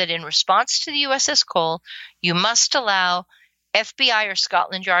demand that in response to the USS Cole, you must allow FBI or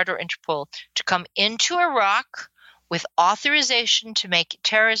Scotland Yard or Interpol to come into Iraq with authorization to make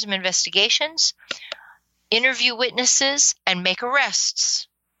terrorism investigations, interview witnesses, and make arrests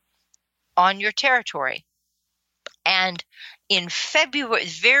on your territory. And in February,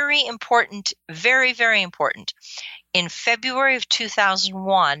 very important, very, very important, in February of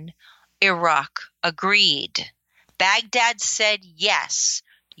 2001, Iraq agreed. Baghdad said, yes,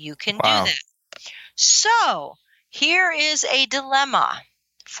 you can do that. So here is a dilemma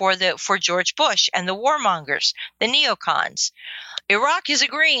for George Bush and the warmongers, the neocons. Iraq is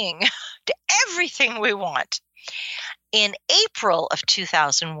agreeing to everything we want. In April of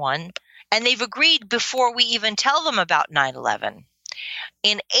 2001, and they've agreed before we even tell them about 9/11.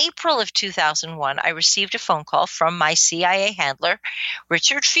 In April of 2001, I received a phone call from my CIA handler,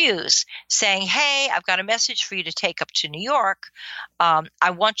 Richard Fuse, saying, hey, I've got a message for you to take up to New York. I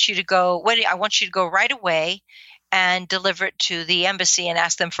want you to go right away and deliver it to the embassy and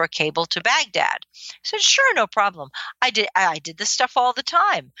ask them for a cable to Baghdad. I said, sure, no problem. I did this stuff all the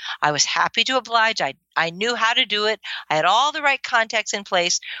time. I was happy to oblige. I knew how to do it. I had all the right contacts in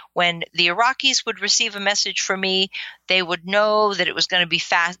place. When the Iraqis would receive a message from me, they would know that it was going to be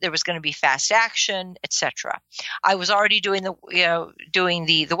fast. There was going to be fast action, etc. I was already doing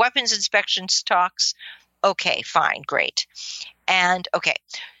the weapons inspections talks. Okay, fine, great. And okay,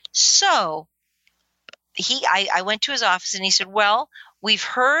 so I went to his office and he said, well, we've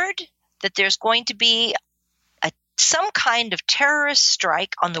heard that there's going to be some kind of terrorist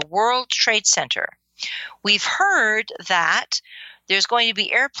strike on the World Trade Center. We've heard that there's going to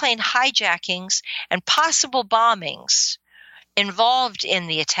be airplane hijackings and possible bombings involved in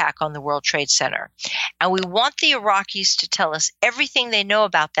the attack on the World Trade Center. And we want the Iraqis to tell us everything they know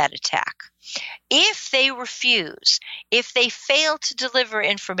about that attack. If they refuse, if they fail to deliver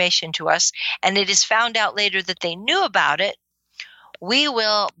information to us, and it is found out later that they knew about it, we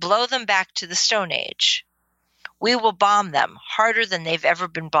will blow them back to the Stone Age. We will bomb them harder than they've ever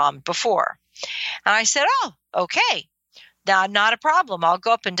been bombed before. And I said, oh, okay. Now, not a problem. I'll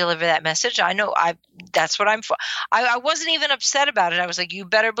go up and deliver that message. I know that's what I'm for. I wasn't even upset about it. I was like, you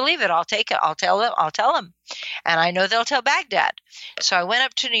better believe it. I'll take it. I'll tell them. And I know they'll tell Baghdad. So I went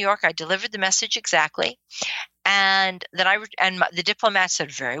up to New York. I delivered the message exactly. And then the diplomat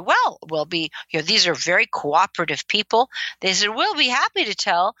said, very well, we'll be, these are very cooperative people. They said, we'll be happy to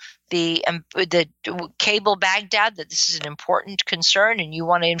tell the cable Baghdad that this is an important concern and you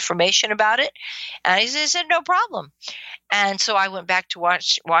want information about it. And I said, no problem. And so I went back to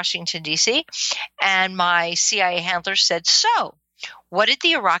Washington, D.C., and my CIA handler said, so what did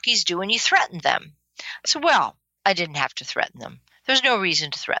the Iraqis do when you threatened them? I said, well, I didn't have to threaten them. There's no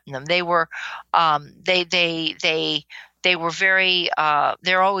reason to threaten them. They were, they were very,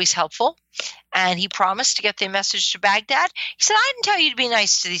 they're always helpful. And he promised to get the message to Baghdad. He said, I didn't tell you to be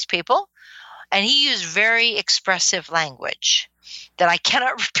nice to these people. And he used very expressive language that I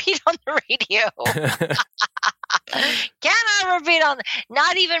cannot repeat on the radio. Cannot repeat on,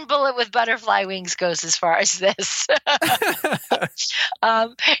 not even Bullet with Butterfly Wings goes as far as this.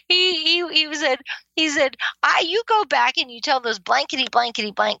 He said, you go back and you tell those blankety blank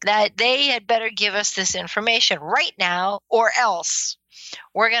that they had better give us this information right now or else.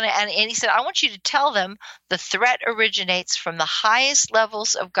 We're going to, and he said, I want you to tell them the threat originates from the highest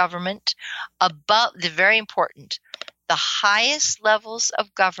levels of government above, the very important, the highest levels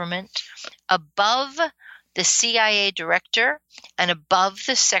of government above the CIA director and above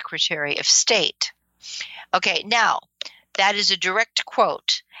the Secretary of State. Okay, now, that is a direct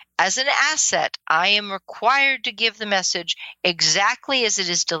quote. As an asset, I am required to give the message exactly as it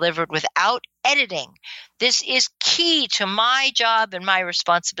is delivered without editing. This is key to my job and my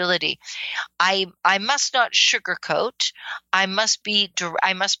responsibility. I must not sugarcoat. If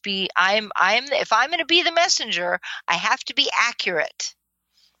I'm going to be the messenger, I have to be accurate.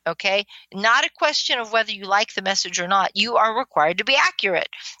 Okay, not a question of whether you like the message or not. You are required to be accurate.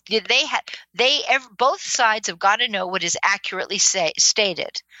 Both sides have got to know what is accurately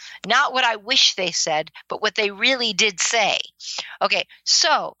stated, not what I wish they said, but what they really did say. Okay,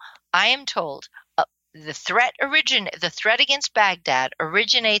 so I am told the threat against Baghdad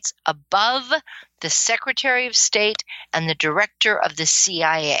originates above the Secretary of State and the Director of the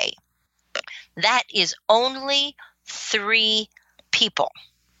CIA. That is only 3 people.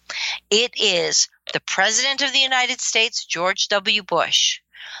 It is the President of the United States, George W. Bush,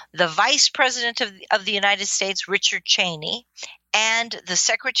 the Vice President of the United States, Richard Cheney, and the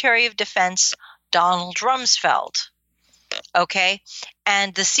Secretary of Defense, Donald Rumsfeld. Okay,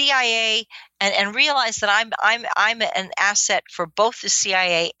 and the CIA, and realize that I'm an asset for both the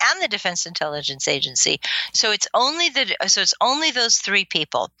CIA and the Defense Intelligence Agency. So it's only those three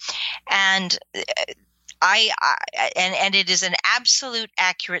people, and and it is an absolute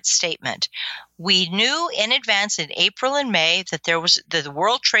accurate statement. We knew in advance in April and May that the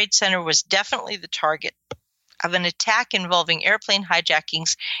World Trade Center was definitely the target of an attack involving airplane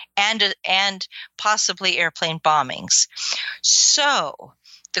hijackings and possibly airplane bombings. So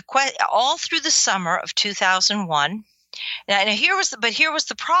all through the summer of 2001, and here was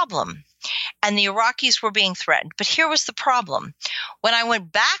the problem, and the Iraqis were being threatened. But here was the problem: when I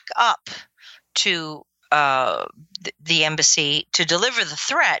went back up to the embassy to deliver the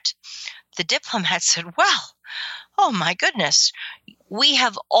threat, the diplomat said, "Well, oh my goodness, we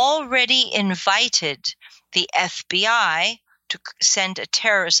have already invited the FBI to send a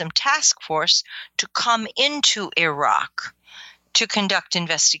terrorism task force to come into Iraq to conduct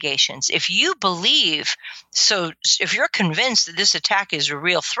investigations. If you're convinced that this attack is a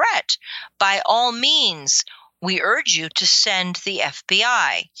real threat, by all means, we urge you to send the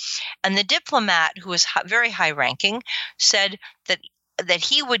FBI." And the diplomat, who was very high-ranking, said that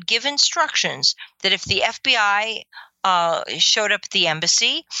he would give instructions that if the FBI showed up at the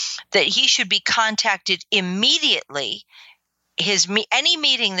embassy, that he should be contacted immediately. Any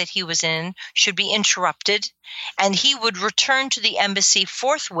meeting that he was in should be interrupted, and he would return to the embassy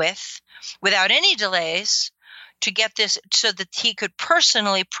forthwith, without any delays, to get this so that he could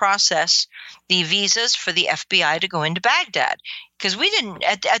personally process the visas for the FBI to go into Baghdad. Because we didn't,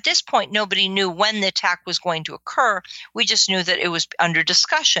 at this point, nobody knew when the attack was going to occur. We just knew that it was under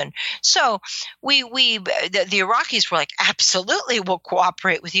discussion. So the Iraqis were like, absolutely, we'll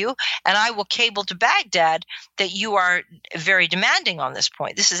cooperate with you, and I will cable to Baghdad that you are very demanding on this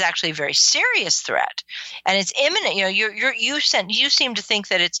point. This is actually a very serious threat, and it's imminent. You seem to think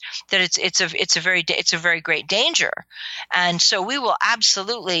that it's a very great danger, and so we will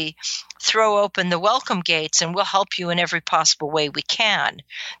absolutely throw open the welcome gates, and we'll help you in every possible way we can.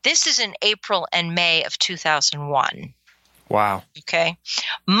 This is in April and May of 2001. Wow. Okay.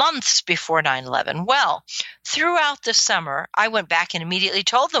 Months before 9/11. Well, throughout the summer, I went back and immediately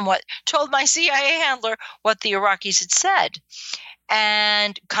told my CIA handler what the Iraqis had said.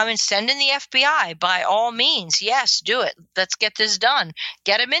 And come and send in the FBI by all means. Yes, do it. Let's get this done.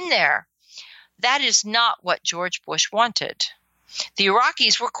 Get them in there. That is not what George Bush wanted. The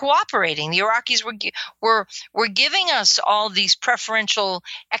Iraqis were cooperating. The Iraqis were giving us all these preferential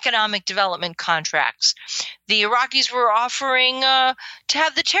economic development contracts. The Iraqis were offering to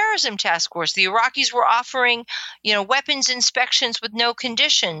have the terrorism task force. The Iraqis were offering, weapons inspections with no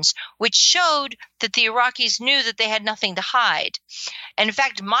conditions, which showed that the Iraqis knew that they had nothing to hide. And in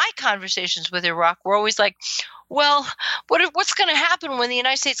fact, my conversations with Iraq were always like, well, what's going to happen when the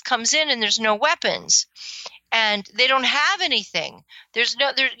United States comes in and there's no weapons? And they don't have anything.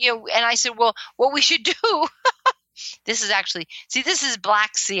 And I said, well, what we should do, this is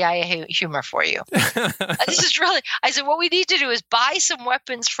black CIA humor for you. This is really, I said, what we need to do is buy some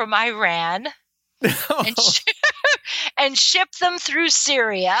weapons from Iran and ship them through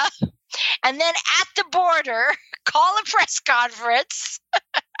Syria. And then at the border, call a press conference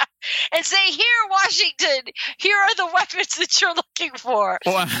and say, here, Washington, here are the weapons that you're looking for.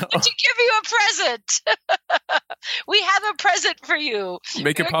 Wow. To give you a present. We have a present for you.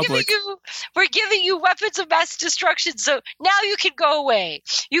 Make it public. We're giving you weapons of mass destruction, so now you can go away.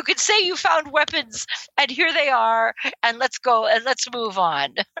 You can say you found weapons, and here they are, and let's go, and let's move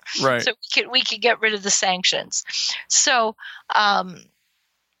on. Right. So we can get rid of the sanctions. So I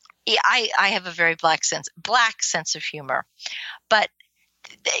have a very black sense of humor, but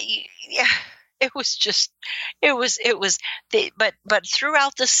but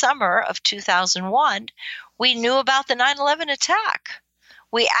throughout the summer of 2001, we knew about the 9/11 attack.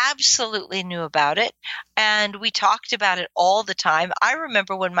 We absolutely knew about it, and we talked about it all the time. I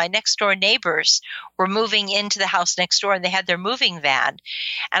remember when my next door neighbors were moving into the house next door, and they had their moving van,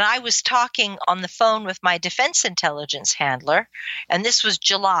 and I was talking on the phone with my defense intelligence handler, and this was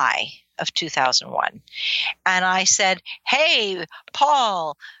July of 2001. And I said, hey,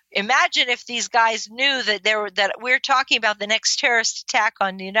 Paul, imagine if these guys knew that we're talking about the next terrorist attack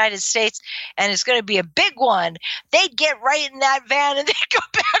on the United States, and it's going to be a big one. They'd get right in that van and they'd go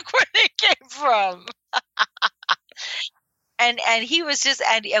back where they came from. and he was just,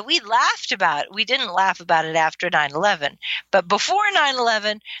 and we laughed about it. We didn't laugh about it after 9/11, but before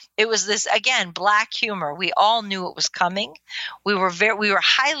 9/11, it was this, again, black humor. We all knew it was coming. We were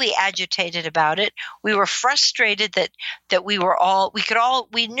highly agitated about it. We were frustrated that we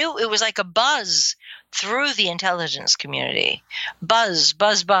knew it was like a buzz through the intelligence community. Buzz,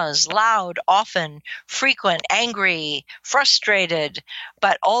 buzz, buzz, loud, often, frequent, angry, frustrated,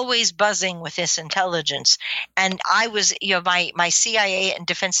 but always buzzing with this intelligence. And I was, my CIA and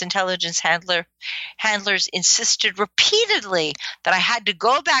defense intelligence handlers insisted repeatedly that I had to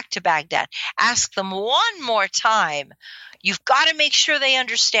go back to Baghdad, ask them one more time, you've got to make sure they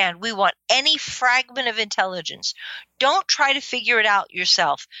understand. We want any fragment of intelligence. Don't try to figure it out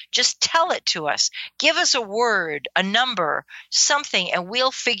yourself. Just tell it to us. Give us a word, a number, something, and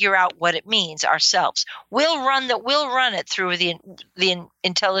we'll figure out what it means ourselves. We'll run it through the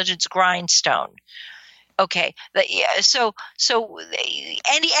intelligence grindstone. Okay, so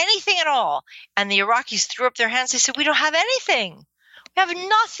anything at all. And the Iraqis threw up their hands. They said, we don't have anything. We have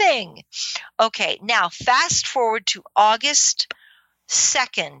nothing. Okay, now fast forward to August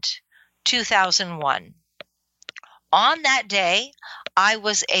 2nd, 2001. On that day, I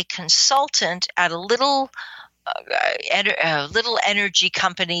was a consultant at a little energy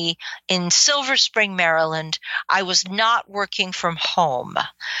company in Silver Spring, Maryland. I was not working from home.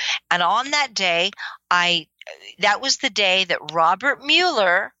 And on that day, that was the day that Robert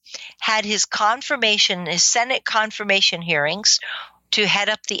Mueller had his Senate confirmation hearings to head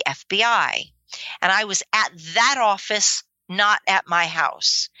up the FBI. And I was at that office, not at my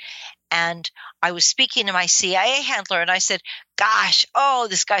house. And I was speaking to my CIA handler, and I said, gosh,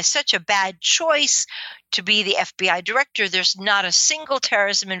 this guy's such a bad choice to be the FBI director. There's not a single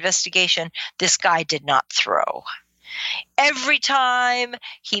terrorism investigation this guy did not throw. Every time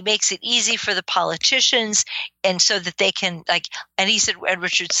he makes it easy for the politicians, and so that they can and he said, and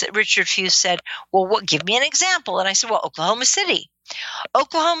Richard Hughes said, well, give me an example. And I said, well, Oklahoma City,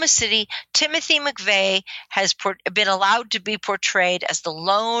 Timothy McVeigh has been allowed to be portrayed as the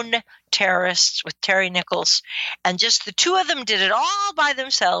lone terrorist with Terry Nichols, and just the two of them did it all by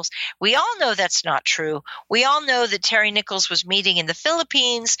themselves. We all know that's not true. We all know that Terry Nichols was meeting in the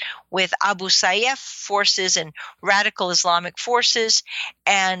Philippines with Abu Sayyaf forces and radical Islamic forces,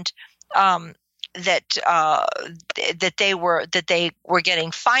 and that they were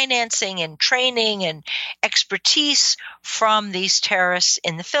getting financing and training and expertise from these terrorists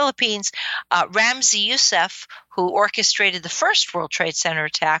in the Philippines. Ramzi Youssef, who orchestrated the first World Trade Center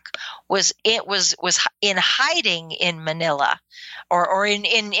attack, was in hiding in Manila, or in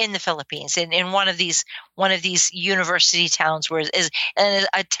the Philippines, in one of these university towns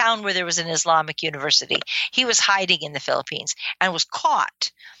a town where there was an Islamic university. He was hiding in the Philippines and was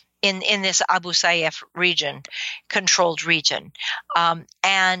caught in this Abu Sayyaf controlled region.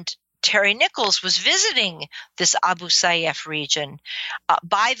 And Terry Nichols was visiting this Abu Sayyaf region.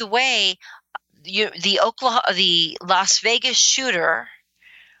 By the way, the Las Vegas shooter,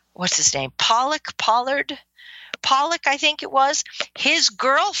 what's his name? Pollard, I think it was. His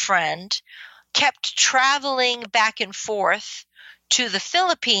girlfriend kept traveling back and forth to the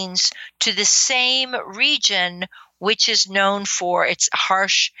Philippines, to the same region which is known for its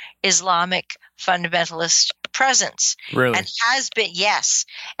harsh Islamic fundamentalist presence. Really? And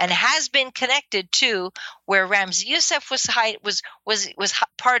has been connected to where Ramzi Youssef was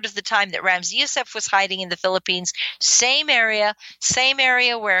part of the time that Ramzi Youssef was hiding in the Philippines. Same area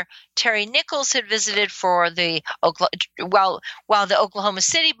where Terry Nichols had visited for while the Oklahoma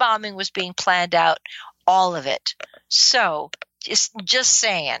City bombing was being planned out. All of it. So just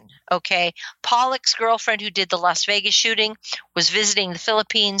saying, okay? Pollock's girlfriend, who did the Las Vegas shooting, was visiting the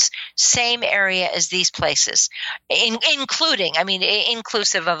Philippines, same area as these places,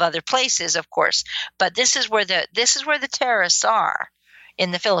 inclusive of other places, of course. But this is where the terrorists are,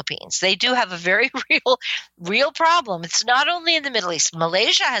 in the Philippines. They do have a very real problem. It's not only in the Middle East.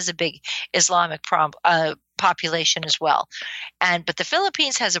 Malaysia has a big Islamic population as well, but the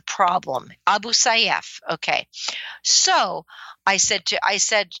Philippines has a problem. Abu Sayyaf. Okay, so I said to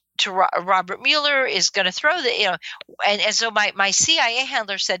Robert Mueller is going to throw and so my CIA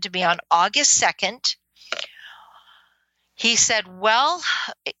handler said to me on August 2nd. He said, "Well,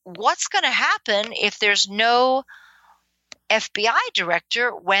 what's going to happen if there's no FBI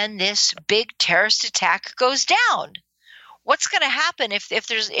director when this big terrorist attack goes down? What's going to happen if the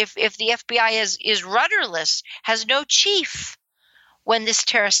FBI is rudderless, has no chief when this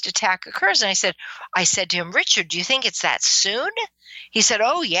terrorist attack occurs?" And I said to him, "Richard, do you think it's that soon?" He said,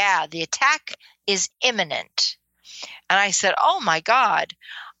 "Oh yeah, the attack is imminent." And I said, "Oh my God."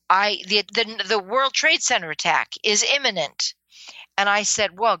 the World Trade Center attack is imminent. And I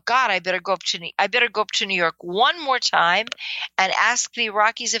said, well, God, I better go up to New York one more time and ask the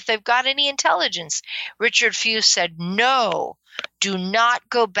Iraqis if they've got any intelligence. Richard Fuse said, no, do not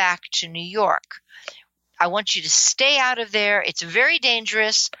go back to New York. I want you to stay out of there. It's very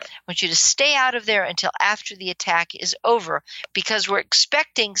dangerous. I want you to stay out of there until after the attack is over, because we're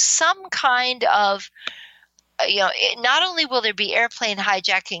expecting some kind of, not only will there be airplane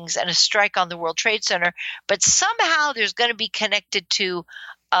hijackings and a strike on the World Trade Center, but somehow there's going to be connected to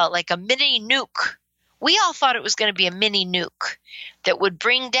like a mini nuke. We all thought it was going to be a mini nuke that would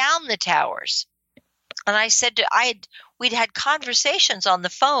bring down the towers. And I said we'd had conversations on the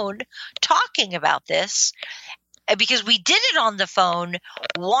phone talking about this, because we did it on the phone,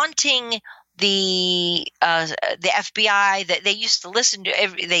 wanting the FBI that they used to listen to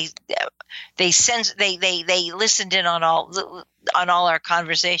they listened in on all our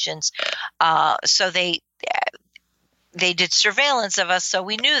conversations, so they did surveillance of us, so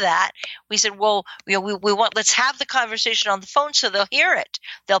we knew that. We said, well, we want, let's have the conversation on the phone so they'll hear it.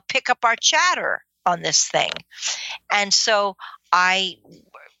 They'll pick up our chatter on this thing. And so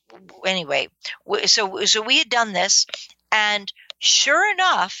so we had done this, and sure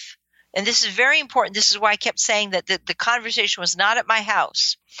enough, and this is very important, this is why I kept saying that the conversation was not at my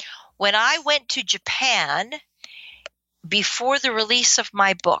house. When I went to Japan before the release of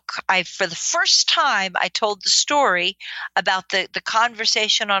my book, for the first time, I told the story about the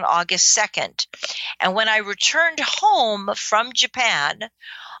conversation on August 2nd. And when I returned home from Japan,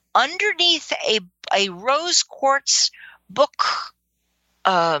 underneath a rose quartz book,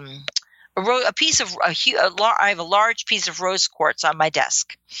 I have a large piece of rose quartz on my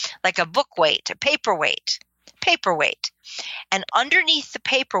desk, like a book weight, a paperweight. And underneath the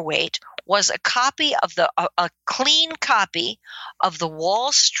paperweight was a copy of a clean copy of the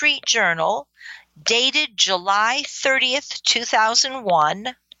Wall Street Journal, dated July 30th,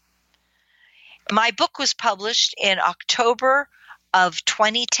 2001. My book was published in October of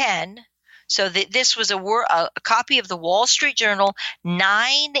 2010. So this was a copy of the Wall Street Journal,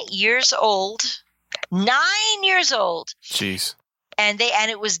 9 years old. 9 years old. Jeez. And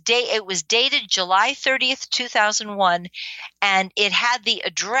it was dated July 30th, 2001, and it had the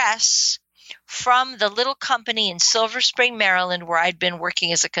address from the little company in Silver Spring, Maryland, where I'd been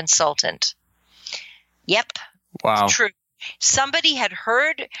working as a consultant. Yep. Wow. True. Somebody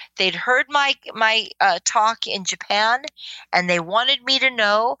they'd heard my talk in Japan, and they wanted me to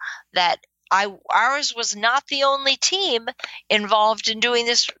know that ours was not the only team involved in doing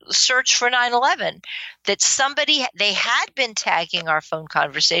this search for 9/11, that they had been tagging our phone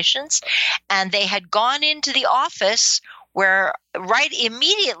conversations, and they had gone into the office where right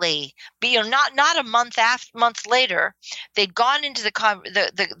immediately, not a month later, they'd gone into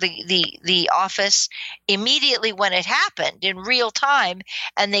the office immediately when it happened in real time,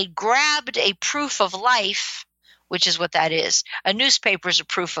 and they grabbed a proof of life, which is what that is. A newspaper is a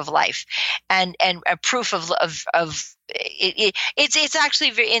proof of life, and a proof of it's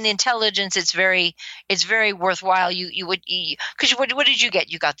actually in intelligence. It's very worthwhile. Because what did you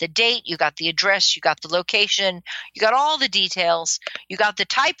get? You got the date, you got the address, you got the location, you got all the details, you got the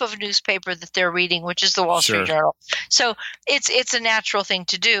type of newspaper that they're reading, which is the Wall Street Journal. So it's a natural thing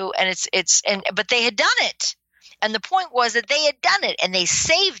to do, and but they had done it, and the point was that they had done it, and they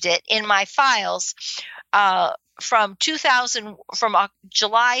saved it in my files. From July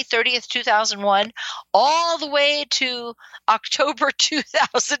 30th, 2001, all the way to October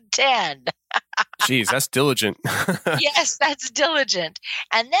 2010. Jeez, that's diligent. Yes, that's diligent.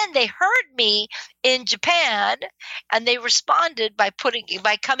 And then they heard me in Japan, and they responded by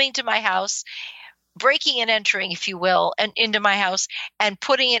coming to my house, breaking and entering, if you will, and into my house, and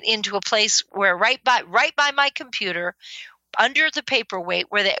putting it into a place where right by my computer, under the paperweight,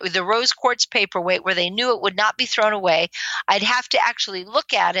 where the rose quartz paperweight, where they knew it would not be thrown away. I'd have to actually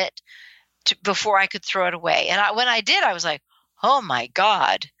look at it before I could throw it away. And when I did, I was like, "Oh my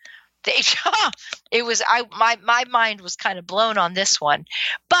God!" My mind was kind of blown on this one.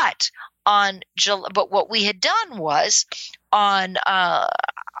 But what we had done was on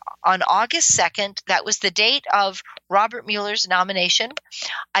August 2nd, that was the date of Robert Mueller's nomination,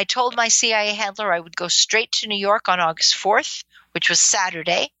 I told my CIA handler I would go straight to New York on August 4th, which was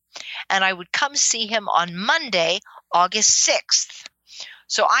Saturday, and I would come see him on Monday, August 6th.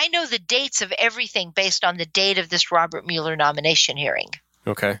 So I know the dates of everything based on the date of this Robert Mueller nomination hearing.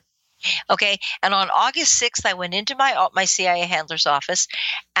 Okay. Okay. And on August 6th, I went into my CIA handler's office,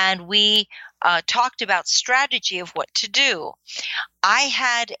 and we talked about strategy of what to do.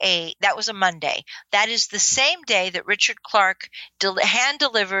 That was a Monday. That is the same day that Richard Clark hand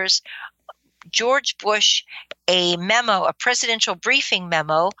delivers George Bush a memo, a presidential briefing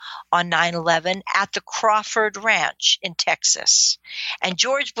memo on 9/11 at the Crawford Ranch in Texas. And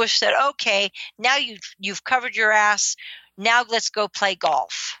George Bush said, okay, now you've covered your ass. Now let's go play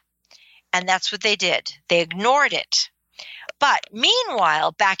golf. And that's what they did. They ignored it. But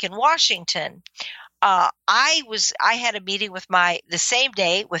meanwhile, back in Washington, I had a meeting the same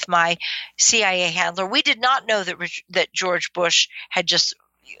day with my CIA handler. We did not know that George Bush had just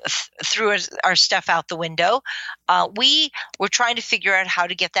threw our stuff out the window. We were trying to figure out how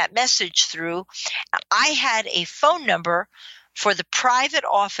to get that message through. I had a phone number for the private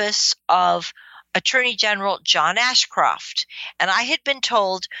office of Attorney General John Ashcroft, and I had been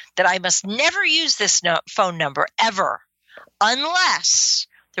told that I must never use this phone number ever, unless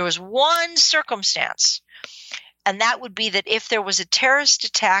there was one circumstance, and that would be that if there was a terrorist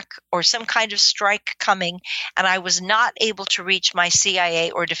attack or some kind of strike coming and I was not able to reach my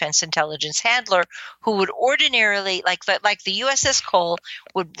CIA or Defense Intelligence handler, who would ordinarily, like the USS Cole,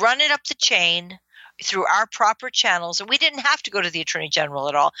 would run it up the chain through our proper channels, and we didn't have to go to the Attorney General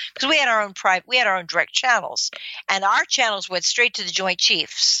at all because we had our own direct channels, and our channels went straight to the Joint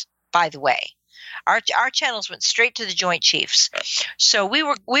Chiefs. By the way, our channels went straight to the Joint Chiefs, so we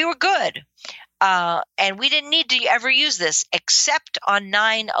were good, and we didn't need to ever use this except on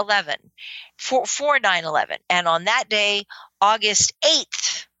 9/11 for 9/11, and on that day, August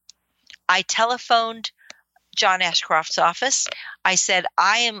 8th, I telephoned John Ashcroft's office. I said,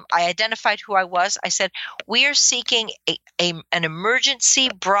 I identified who I was. I said, we are seeking an emergency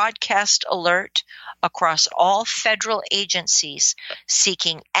broadcast alert across all federal agencies,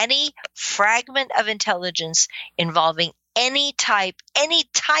 seeking any fragment of intelligence involving any tiny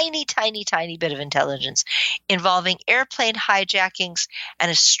bit of intelligence involving airplane hijackings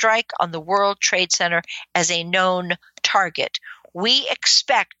and a strike on the World Trade Center as a known target. We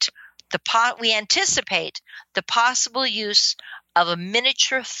anticipate the possible use of a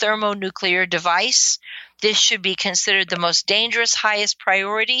miniature thermonuclear device. This should be considered the most dangerous, highest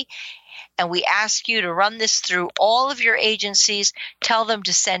priority, and we ask you to run this through all of your agencies. Tell them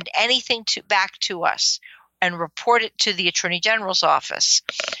to send anything back to us and report it to the Attorney General's office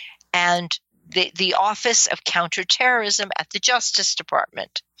and the Office of Counterterrorism at the Justice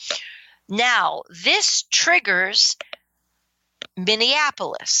Department. Now, this triggers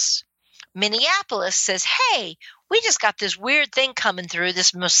Minneapolis. Minneapolis says, hey, we just got this weird thing coming through,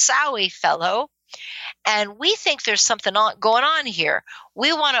 this Moussaoui fellow, and we think there's something going on here.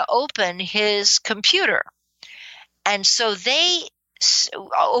 We want to open his computer. And so they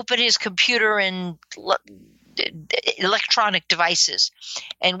open his computer and electronic devices,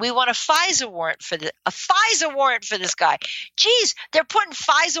 and we want a FISA warrant for this guy. Geez, they're putting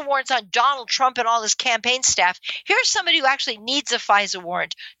FISA warrants on Donald Trump and all his campaign staff. Here's somebody who actually needs a FISA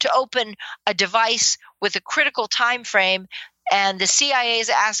warrant to open a device with a critical time frame, and the CIA is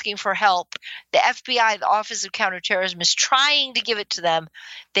asking for help. The FBI, the Office of Counterterrorism, is trying to give it to them.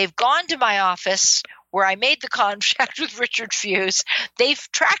 They've gone to my office where I made the contract with Richard Fuse. They've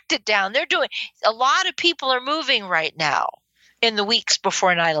tracked it down. A lot of people are moving right now in the weeks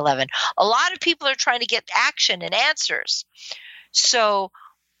before 9/11. A lot of people are trying to get action and answers. So,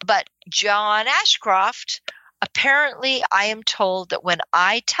 but John Ashcroft, apparently I am told that when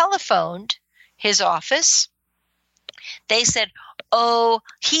I telephoned his office, they said,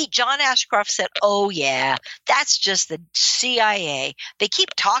 John Ashcroft said, oh, yeah, that's just the CIA. They keep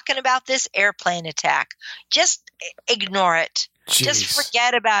talking about this airplane attack. Just ignore it. Jeez. Just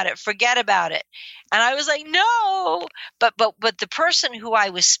forget about it. And I was like, no. But the person who I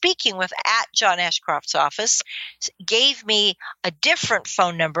was speaking with at John Ashcroft's office gave me a different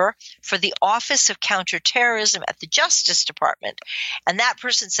phone number for the Office of Counterterrorism at the Justice Department. And that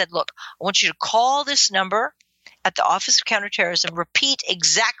person said, look, I want you to call this number at the Office of Counterterrorism, repeat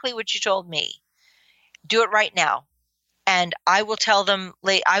exactly what you told me. Do it right now. And I will tell them,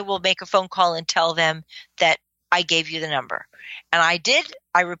 I will make a phone call and tell them that I gave you the number. And I did.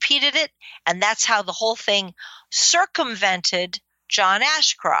 I repeated it. And that's how the whole thing circumvented John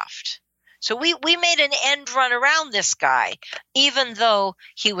Ashcroft. So we made an end run around this guy, even though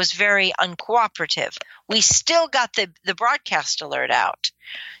he was very uncooperative. We still got the broadcast alert out.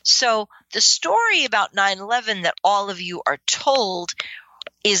 So the story about 9/11 that all of you are told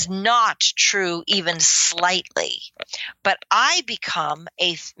is not true even slightly. But I become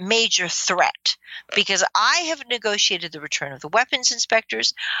a major threat because I have negotiated the return of the weapons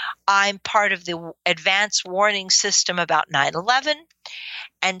inspectors. I'm part of the advance warning system about 9/11.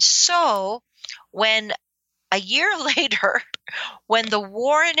 And so when a year later, when the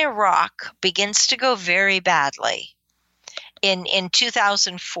war in Iraq begins to go very badly in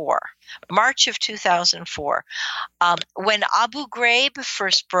 2004, March of 2004, when Abu Ghraib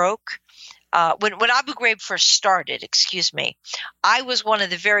first broke, when Abu Ghraib first started, I was one of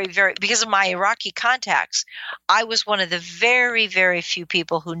the very, because of my Iraqi contacts, I was one of the very, very few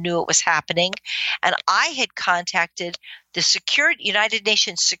people who knew it was happening. And I had contacted the United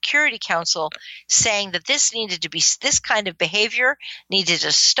Nations Security Council saying that this kind of behavior needed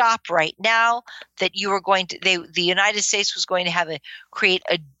to stop right now, that the United States was going to create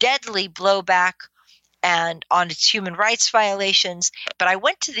a deadly blowback and on its human rights violations. But I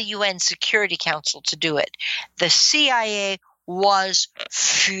went to the UN Security Council to do it. The CIA was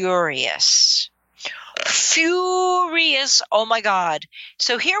furious. Oh my God.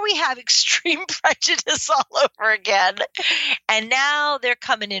 So here we have extreme prejudice all over again. And now they're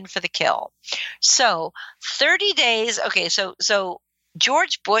coming in for the kill. So 30 days. Okay. So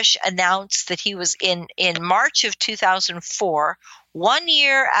George Bush announced that he was in March of 2004, 1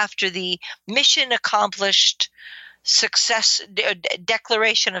 year after the mission accomplished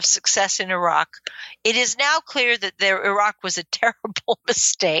declaration of success in Iraq. It is now clear that Iraq was a terrible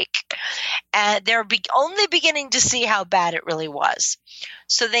mistake, and they're only beginning to see how bad it really was.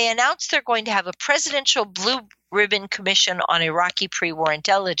 So they announced they're going to have a presidential blue ribbon commission on Iraqi pre-war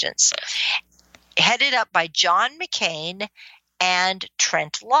intelligence, headed up by John McCain and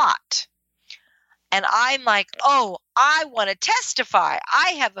Trent Lott. And I'm like, oh, I want to testify.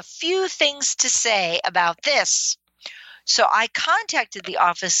 I have a few things to say about this. So I contacted the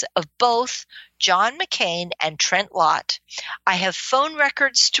office of both John McCain and Trent Lott. I have phone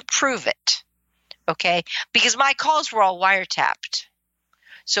records to prove it, okay? Because my calls were all wiretapped.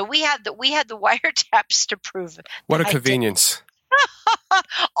 So we had the wiretaps to prove it. What a convenience.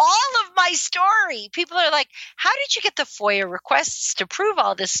 All of my story. People are like, how did you get the FOIA requests to prove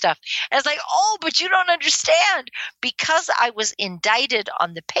all this stuff? And it's like, oh, but you don't understand. Because I was indicted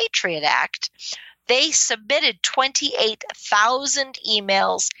on the Patriot Act, they submitted 28,000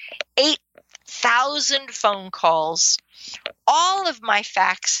 emails, 8,000 phone calls, all of my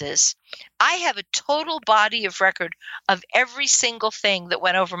faxes. I have a total body of record of every single thing that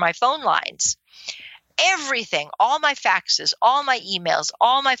went over my phone lines. Everything, all my faxes, all my emails,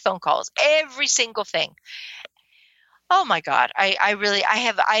 all my phone calls, every single thing. Oh my God. I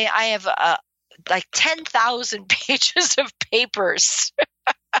have like 10,000 pages of papers.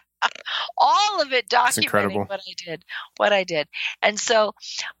 All of it documenting what I did. And so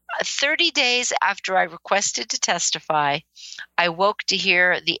 30 days after I requested to testify, I woke to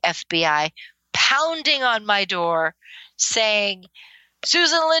hear the FBI pounding on my door saying,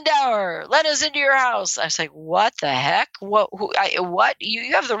 Susan Lindauer, let us into your house. I was like, what the heck? What?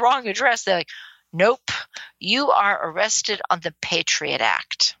 You have the wrong address. They're like, nope, you are arrested on the Patriot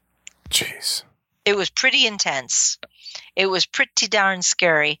Act. Jeez. It was pretty intense. It was pretty darn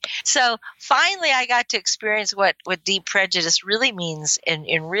scary. So finally I got to experience what deep prejudice really means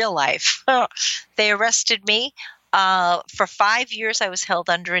in real life. They arrested me. For 5 years I was held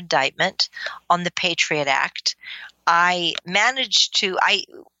under indictment on the Patriot Act. I managed to I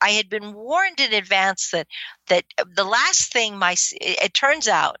had been warned in advance that the last thing it turns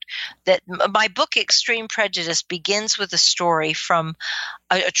out that my book Extreme Prejudice begins with a story from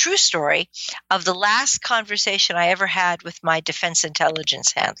a true story of the last conversation I ever had with my defense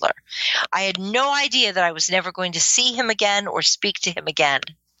intelligence handler. I had no idea that I was never going to see him again or speak to him again.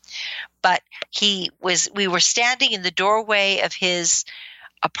 But we were standing in the doorway of his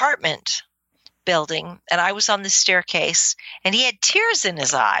apartment building, and I was on the staircase, and he had tears in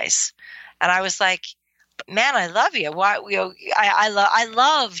his eyes, and I was like, "Man, I love you. Why? I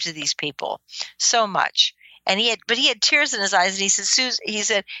loved these people so much." And he had tears in his eyes, and he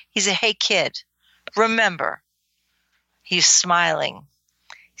said, "Hey kid, remember." He's smiling.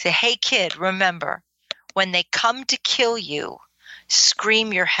 He said, "Hey kid, remember, when they come to kill you,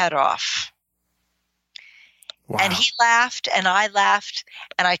 scream your head off." Wow. And he laughed, and I laughed,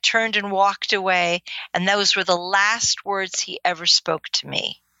 and I turned and walked away, and those were the last words he ever spoke to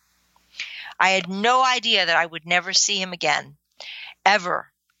me. I had no idea that I would never see him again, ever.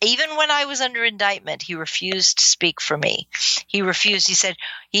 Even when I was under indictment, he refused to speak for me. He refused. He said,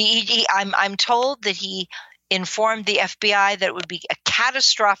 I'm told that he informed the FBI that it would be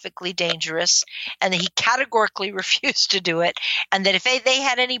catastrophically dangerous and that he categorically refused to do it, and that if they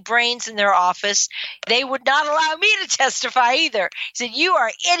had any brains in their office, they would not allow me to testify either. He said, you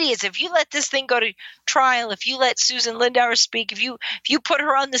are idiots. If you let this thing go to trial, if you let Susan Lindauer speak, if you put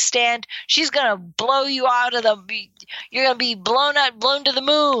her on the stand, she's going to blow you out of you're going to be blown to the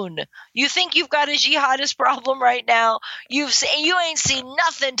moon. You think you've got a jihadist problem right now? You ain't seen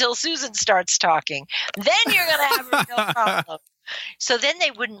nothing till Susan starts talking. Then you're going to have a real problem. So then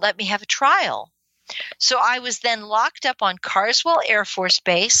they wouldn't let me have a trial. So I was then locked up on Carswell Air Force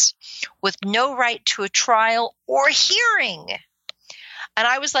Base with no right to a trial or hearing. And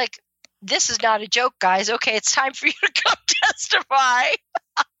I was like, this is not a joke, guys. Okay, it's time for you to come testify.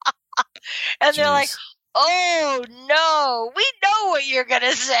 And they're like, oh, no, we know what you're going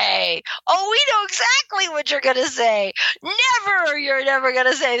to say. Oh, we know exactly what you're going to say. You're never going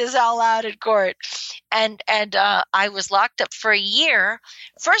to say this out loud in court. And I was locked up for a year.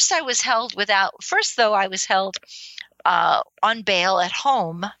 First, I was held on bail at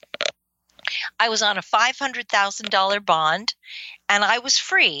home. I was on a $500,000 bond, and I was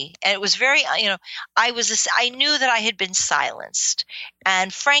free. And it was very, I knew that I had been silenced.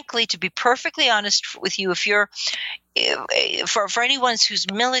 And frankly, to be perfectly honest with you, if you're, for anyone who's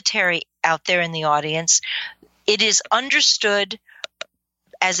military out there in the audience, it is understood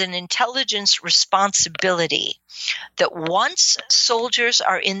as an intelligence responsibility that once soldiers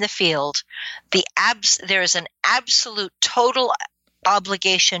are in the field, there is an absolute total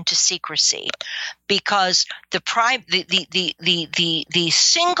obligation to secrecy, because the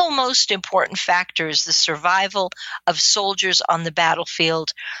single most important factor is the survival of soldiers on the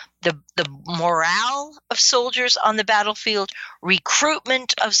battlefield, the morale of soldiers on the battlefield,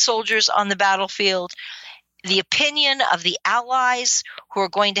 recruitment of soldiers on the battlefield, the opinion of the allies who are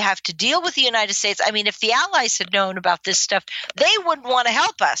going to have to deal with the United States. I mean, if the allies had known about this stuff, they wouldn't want to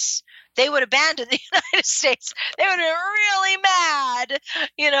help us. They would abandon the United States. They would have been really mad.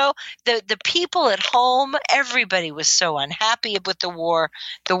 The people at home, everybody was so unhappy with the war.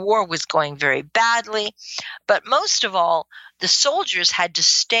 The war was going very badly. But most of all, the soldiers had to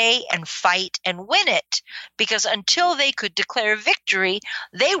stay and fight and win it, because until they could declare victory,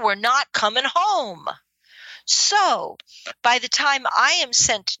 they were not coming home. So by the time I am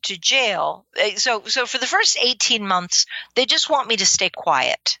sent to jail, so for the first 18 months, they just want me to stay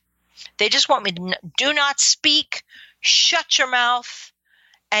quiet. They just want me to do not speak, shut your mouth,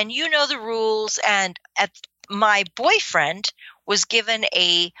 and you know the rules. And my boyfriend was given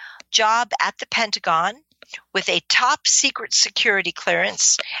a job at the Pentagon with a top secret security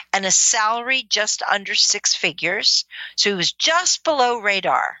clearance and a salary just under 6 figures. So he was just below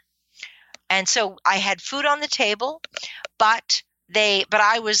radar. And so I had food on the table, but my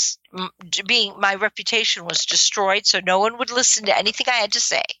reputation was destroyed, so no one would listen to anything I had to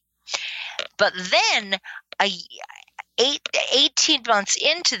say. But then 18 months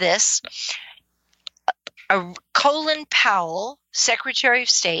into this, Colin Powell, Secretary of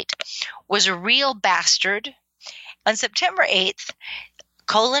State, was a real bastard. On September 8th,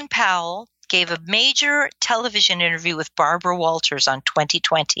 Colin Powell gave a major television interview with Barbara Walters on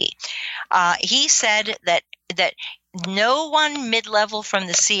 2020. He said that no one mid-level from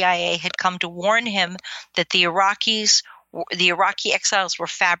the CIA had come to warn him that the Iraqi exiles were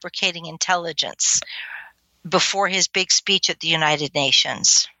fabricating intelligence before his big speech at the United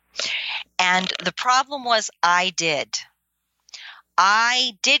Nations. And the problem was I did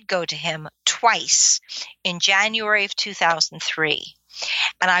go to him twice in January of 2003.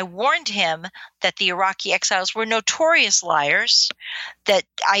 And I warned him that the Iraqi exiles were notorious liars, that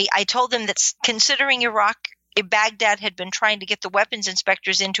I told them that considering Baghdad had been trying to get the weapons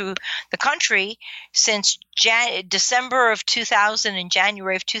inspectors into the country since December of 2000 and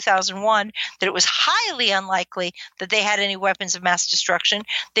January of 2001, that it was highly unlikely that they had any weapons of mass destruction.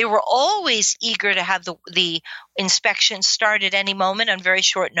 They were always eager to have the inspection start at any moment on very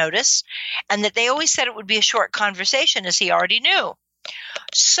short notice, and that they always said it would be a short conversation, as he already knew.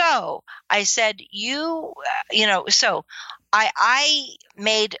 So I said, so I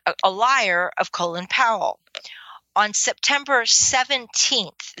made a liar of Colin Powell. On September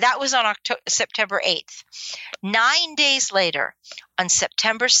 17th, that was on September 8th. 9 days later, on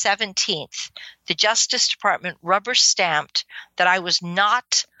September 17th, the Justice Department rubber stamped that I was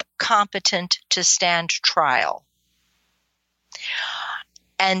not competent to stand trial.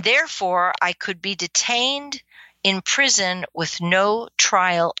 And therefore, I could be detained in prison with no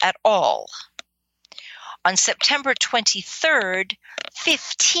trial at all. On September 23rd,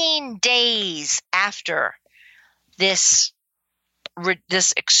 15 days after this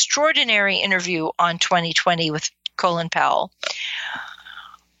this extraordinary interview on 2020 with Colin Powell,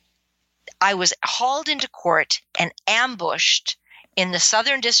 I was hauled into court and ambushed in the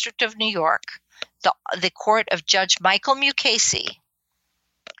Southern District of New York, the court of Judge Michael Mukasey.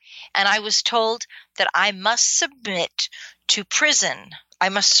 And I was told that I must submit to prison. I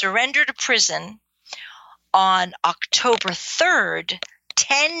must surrender to prison on October 3rd,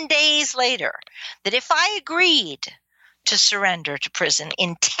 10 days later. That if I agreed to surrender to prison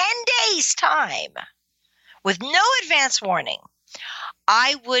in 10 days' time, with no advance warning,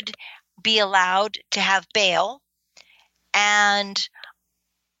 I would be allowed to have bail, and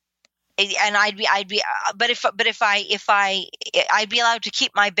I'd be allowed to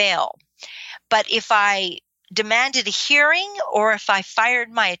keep my bail. But if I demanded a hearing, or if I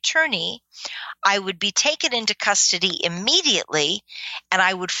fired my attorney, I would be taken into custody immediately, and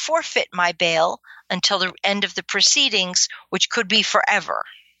I would forfeit my bail until the end of the proceedings, which could be forever.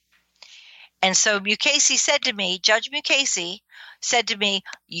 And so Judge Mukasey said to me,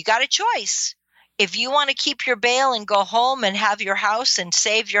 you got a choice. If you want to keep your bail and go home and have your house and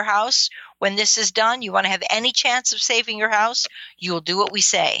save your house when this is done, you want to have any chance of saving your house, you will do what we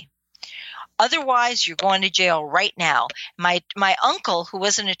say. Otherwise, you're going to jail right now. My uncle, who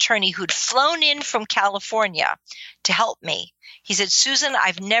was an attorney who'd flown in from California to help me, he said, Susan,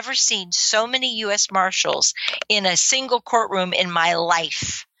 I've never seen so many U.S. Marshals in a single courtroom in my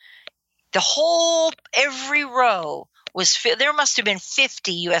life. Every row there must have been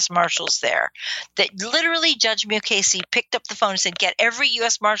 50 U.S. Marshals there. That literally Judge Mukasey picked up the phone and said, get every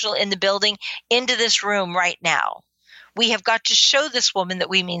U.S. Marshal in the building into this room right now. We have got to show this woman that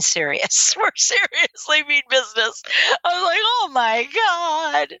we mean serious. We're seriously mean business. I was like, oh my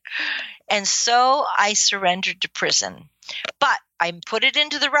God. And so I surrendered to prison. But I put it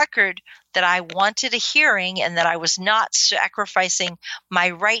into the record that I wanted a hearing and that I was not sacrificing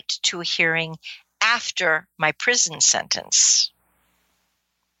my right to a hearing after my prison sentence.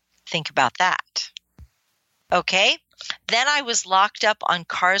 Think about that. Okay. Then I was locked up on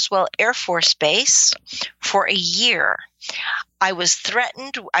Carswell Air Force Base for a year. I was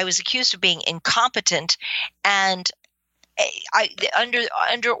threatened. I was accused of being incompetent, and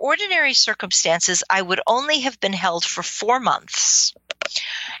under ordinary circumstances, I would only have been held for 4 months.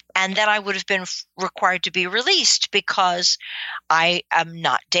 And then I would have been required to be released because I am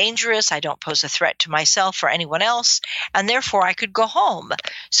not dangerous. I don't pose a threat to myself or anyone else, and therefore I could go home.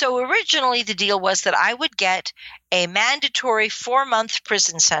 So originally the deal was that I would get a mandatory 4-month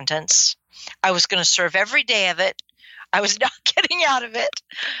prison sentence. I was going to serve every day of it. I was not getting out of it,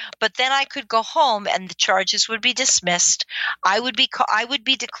 but then I could go home and the charges would be dismissed. I would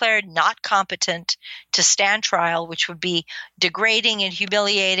be declared not competent to stand trial, which would be degrading and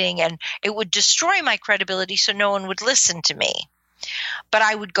humiliating, and it would destroy my credibility so no one would listen to me. But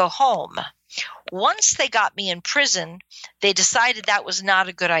I would go home. Once they got me in prison, they decided that was not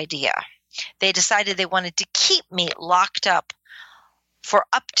a good idea. They decided they wanted to keep me locked up for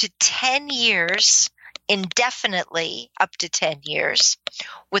up to 10 years, indefinitely up to 10 years,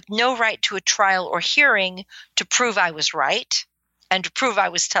 with no right to a trial or hearing to prove I was right and to prove I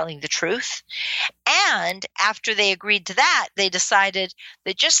was telling the truth. And after they agreed to that, they decided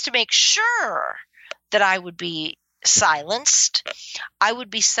that just to make sure that I would be silenced, I would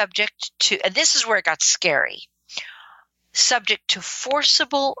be subject to, and this is where it got scary, subject to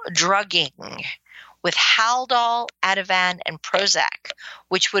forcible drugging with Haldol, Ativan, and Prozac,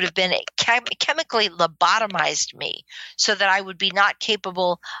 which would have been chemically lobotomized me so that I would be not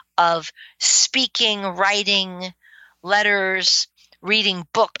capable of speaking, writing letters, reading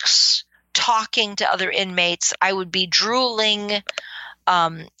books, talking to other inmates. I would be drooling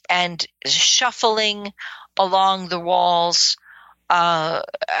and shuffling along the walls.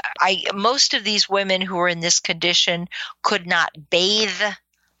 Most of these women who were in this condition could not bathe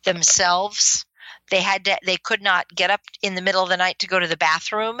themselves. They could not get up in the middle of the night to go to the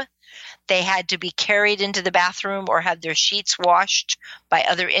bathroom. They had to be carried into the bathroom or have their sheets washed by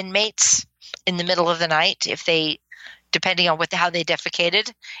other inmates in the middle of the night, depending on how they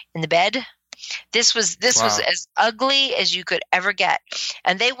defecated in the bed. This was as ugly as you could ever get.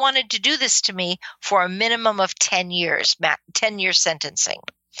 And they wanted to do this to me for a minimum of 10 years, 10-year sentencing,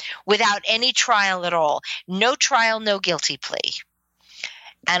 without any trial at all. No trial, no guilty plea.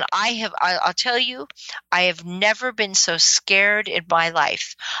 And I'll tell you, I have never been so scared in my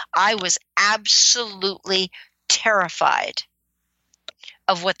life. I was absolutely terrified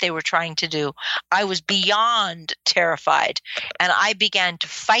of what they were trying to do. I was beyond terrified, and I began to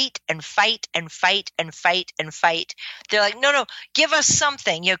fight and fight and fight and fight and fight. They're like, no, give us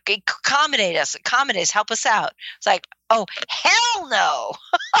something. Accommodate us, help us out. It's like, oh, hell no.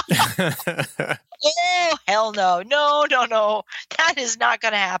 Oh, hell no. No. That is not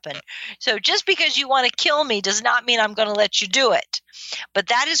going to happen. So just because you want to kill me does not mean I'm going to let you do it. But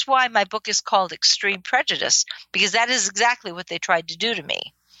that is why my book is called Extreme Prejudice, because that is exactly what they tried to do to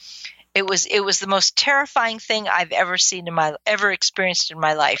me. It was the most terrifying thing I've ever experienced in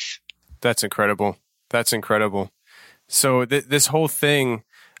my life. That's incredible. So this whole thing,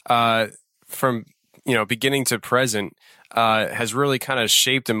 from beginning to present, has really kind of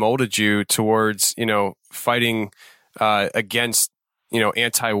shaped and molded you towards fighting against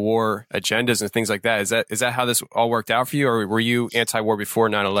anti-war agendas and things like that. Is that how this all worked out for you, or were you anti-war before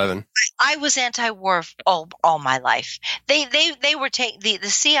 9/11? I was anti-war all my life. They were the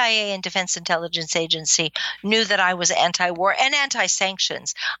CIA and Defense Intelligence Agency knew that I was anti-war and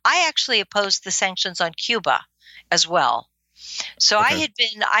anti-sanctions. I actually opposed the sanctions on Cuba as well. So okay.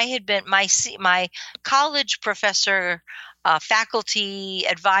 I had been my college professor, faculty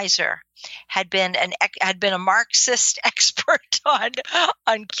advisor had been a Marxist expert on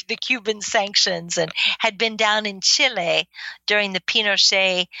the Cuban sanctions, and had been down in Chile during the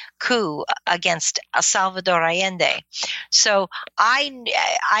Pinochet coup against Salvador Allende. So I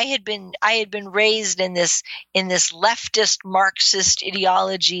had been raised in this leftist Marxist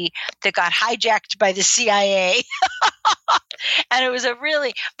ideology that got hijacked by the CIA. And it was a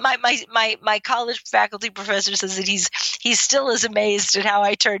really my college faculty professor says that he's still as amazed at how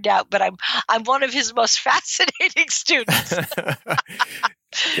I turned out, but I'm one of his most fascinating students.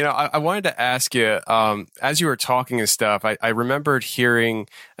 I wanted to ask you, as you were talking and stuff, I remembered hearing,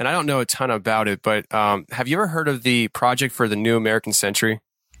 and I don't know a ton about it, but have you ever heard of the Project for the New American Century?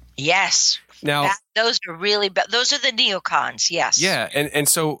 Yes. Now those are those are the neocons. Yes. Yeah, and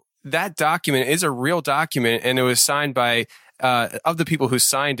so that document is a real document, and it was signed by of the people who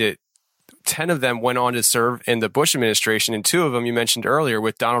signed it. 10 of them went on to serve in the Bush administration, and 2 of them you mentioned earlier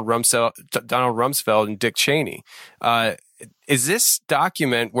with Donald Rumsfeld and Dick Cheney. Is this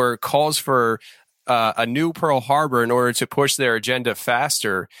document where it calls for a new Pearl Harbor in order to push their agenda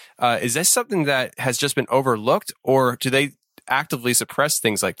faster? Is this something that has just been overlooked, or do they actively suppress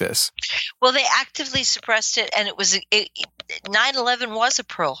things like this? Well, they actively suppressed it, and 9/11 was a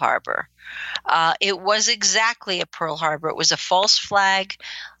Pearl Harbor. It was exactly a Pearl Harbor. It was a false flag.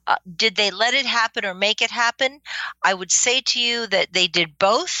 Did they let it happen or make it happen? I would say to you that they did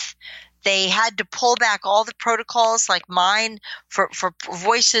both. They had to pull back all the protocols like mine for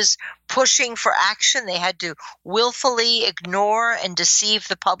voices pushing for action. They had to willfully ignore and deceive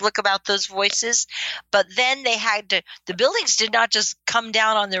the public about those voices. But then the buildings did not just come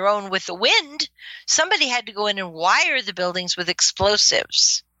down on their own with the wind. Somebody had to go in and wire the buildings with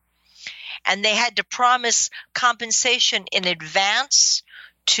explosives. And they had to promise compensation in advance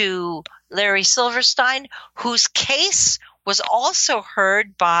to Larry Silverstein, whose case was also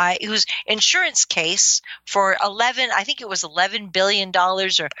heard whose insurance case for $11 billion,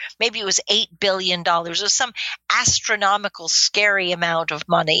 or maybe it was $8 billion, or some astronomical, scary amount of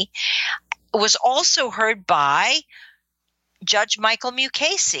money, was also heard by Judge Michael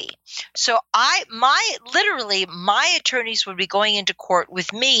Mukasey. So my attorneys would be going into court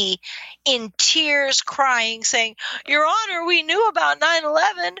with me in tears, crying, saying, "Your Honor, we knew about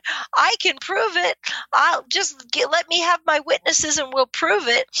 9/11. I can prove it. I'll just let me have my witnesses and we'll prove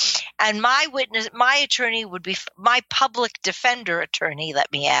it." And my attorney would be, my public defender attorney,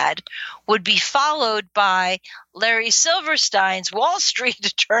 let me add, would be followed by Larry Silverstein's Wall Street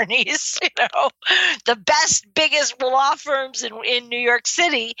attorneys, the best, biggest law firms in New York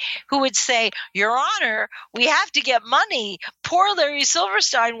City, who would say, "Your Honor, we have to get money. Poor Larry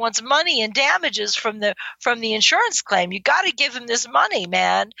Silverstein wants money and damages from the insurance claim. You got to give him this money,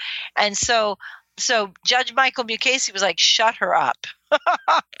 man." And so Judge Michael Mukasey was like, "Shut her up."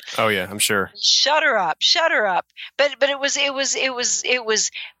 Oh yeah, I'm sure. Shut her up. But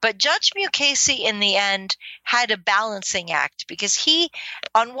but Judge Mukasey in the end had a balancing act, because he,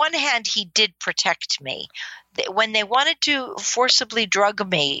 on one hand, he did protect me. When they wanted to forcibly drug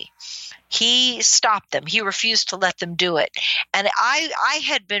me, he stopped them. He refused to let them do it. And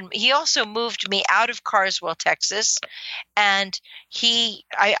he also moved me out of Carswell, Texas, and he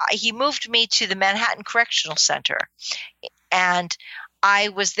moved me to the Manhattan Correctional Center. And I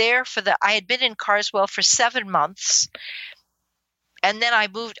was there I had been in Carswell for 7 months. And then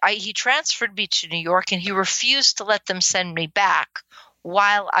he transferred me to New York, and he refused to let them send me back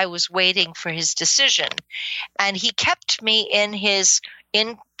while I was waiting for his decision. And he kept me in his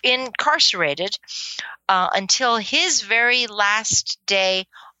incarcerated until his very last day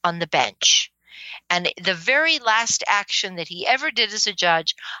on the bench. And the very last action that he ever did as a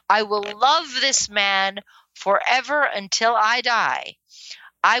judge, I will love this man forever until I die.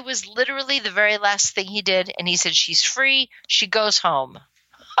 I was literally the very last thing he did. And he said, she's free. She goes home.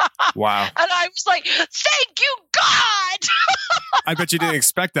 Wow. And I was like, thank you, God. I bet you didn't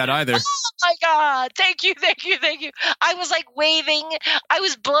expect that either. Oh my God. Thank you. Thank you. Thank you. I was like waving. I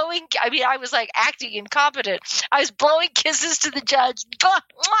was blowing. I mean, I was like acting incompetent. I was blowing kisses to the judge. Mwah,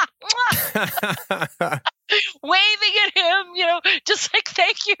 mwah, mwah. Waving at him, just like,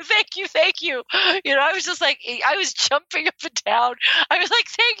 thank you, thank you, thank you. I was just like, I was jumping up and down. I was like,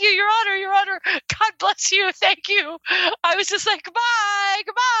 thank you, Your Honor, Your Honor. God bless you. Thank you. I was just like, goodbye,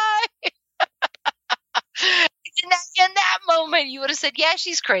 goodbye. In that moment, you would have said, yeah,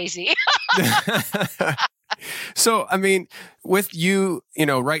 she's crazy. So, I mean, with you,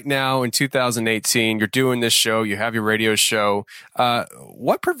 right now in 2018, you're doing this show, you have your radio show.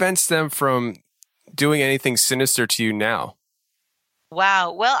 What prevents them from doing anything sinister to you now?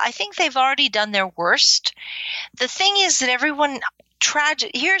 Wow. Well, I think they've already done their worst. The thing is that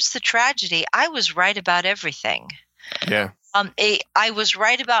here's the tragedy. I was right about everything. Yeah. I was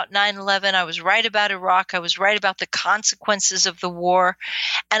right about 9/11. I was right about Iraq. I was right about the consequences of the war.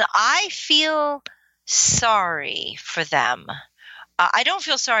 And I feel sorry for them. I don't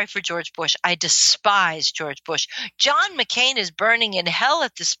feel sorry for George Bush. I despise George Bush. John McCain is burning in hell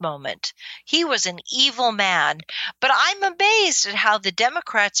at this moment. He was an evil man. But I'm amazed at how the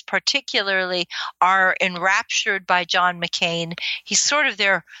Democrats particularly are enraptured by John McCain. He's sort of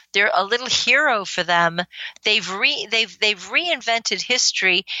they're a little hero for them. They've reinvented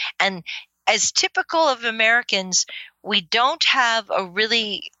history, and as typical of Americans, we don't have a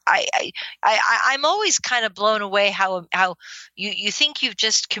really. I'm always kind of blown away how you think you've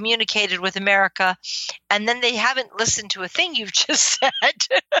just communicated with America, and then they haven't listened to a thing you've just said,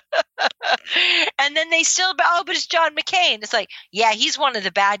 and then they still but it's John McCain. It's like, yeah, he's one of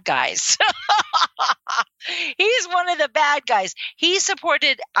the bad guys. He's one of the bad guys. He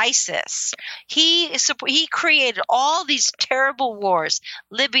supported ISIS. He created all these terrible wars: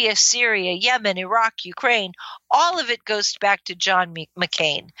 Libya, Syria, Yemen, Iraq, Ukraine. All of it goes back to John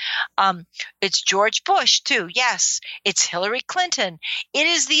McCain. It's George Bush, too. Yes, it's Hillary Clinton. It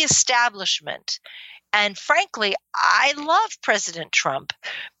is the establishment. And frankly, I love President Trump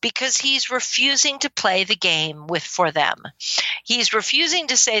because he's refusing to play the game for them. He's refusing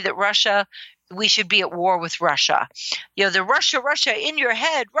to say that we should be at war with Russia. The Russia in your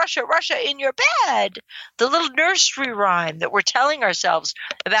head, Russia in your bed. The little nursery rhyme that we're telling ourselves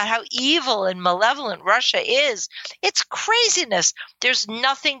about how evil and malevolent Russia is. It's craziness. There's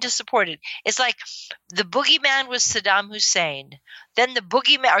nothing to support it. It's like the boogeyman was Saddam Hussein. Then the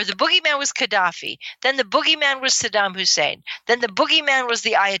boogeyman was Gaddafi. Then the boogeyman was Saddam Hussein. Then the boogeyman was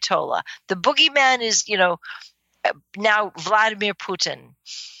the Ayatollah. The boogeyman is, now Vladimir Putin.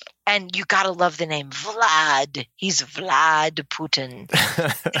 And you got to love the name Vlad. He's Vlad Putin.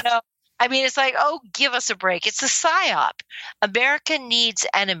 I mean, it's like, oh, give us a break. It's a psyop. America needs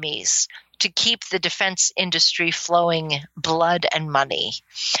enemies to keep the defense industry flowing blood and money.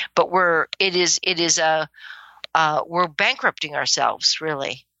 But we're bankrupting ourselves,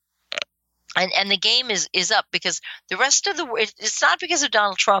 really. And the game is up because the rest of it's not because of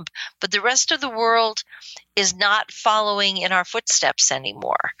Donald Trump, but the rest of the world is not following in our footsteps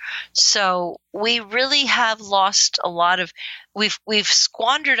anymore. So we really have lost a lot of we've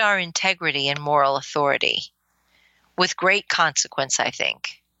squandered our integrity and moral authority with great consequence, I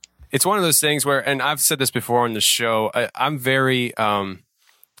think. It's one of those things where, and I've said this before on the show, I'm very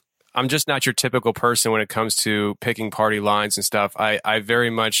I'm just not your typical person when it comes to picking party lines and stuff. I very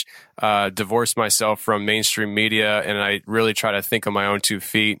much divorce myself from mainstream media, and I really try to think on my own 2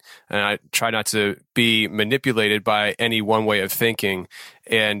 feet, and I try not to be manipulated by any one way of thinking.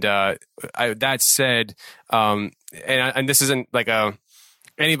 And that said, and this isn't like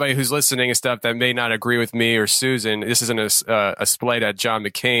anybody who's listening and stuff that may not agree with me or Susan, this isn't a splight at John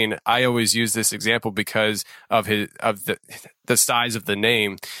McCain. I always use this example because of the size of the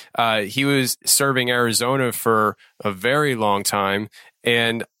name. He was serving Arizona for a very long time,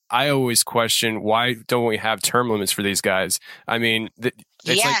 and I always question, why don't we have term limits for these guys? I mean,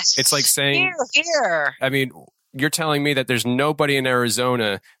 it's like saying, here. I mean, you're telling me that there's nobody in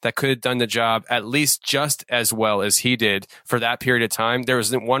Arizona that could have done the job at least just as well as he did for that period of time. There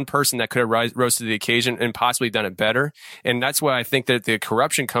wasn't one person that could have rose to the occasion and possibly done it better. And that's why I think that the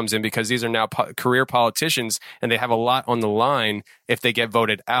corruption comes in, because these are now career politicians and they have a lot on the line if they get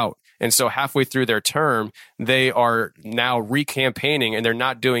voted out. And so halfway through their term, they are now recampaigning and they're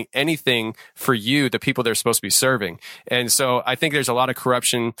not doing anything for you, the people they're supposed to be serving. And so I think there's a lot of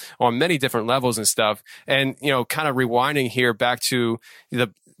corruption on many different levels and stuff. And, kind of rewinding here back to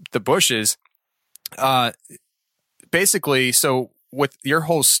the Bushes, basically, so with your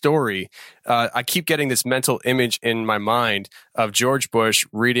whole story, I keep getting this mental image in my mind of George Bush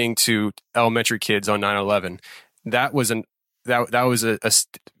reading to elementary kids on 9/11. That was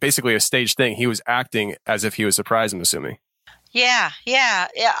basically a staged thing. He was acting as if he was surprised, I'm assuming. Yeah.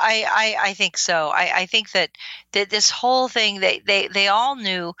 I think so. I think that this whole thing, they all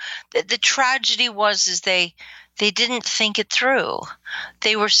knew that the tragedy is they didn't think it through.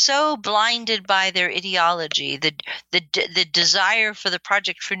 They were so blinded by their ideology, the desire for the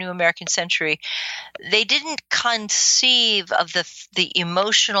Project for New American Century. They didn't conceive of the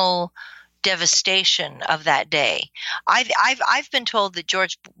emotional devastation of that day. I've been told that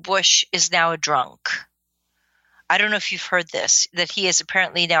George Bush is now a drunk. I don't know if you've heard this, that he is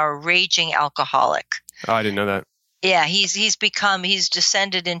apparently now a raging alcoholic. Oh, I didn't know that. Yeah, he's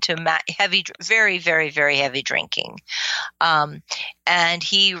descended into very, very, very heavy drinking, and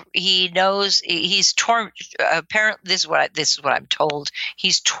he knows he's apparently this is what I'm told.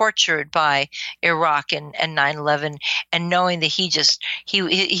 He's tortured by Iraq and 9/11, and knowing that he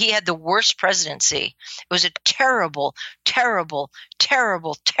had the worst presidency. It was a terrible, terrible,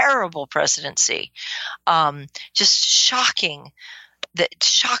 terrible, terrible presidency, just shocking. The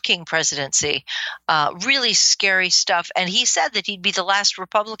shocking presidency, really scary stuff. And he said that he'd be the last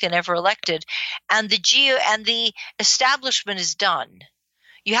Republican ever elected, and the establishment is done.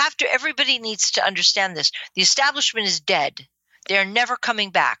 Everybody needs to understand this. The establishment is dead. They're never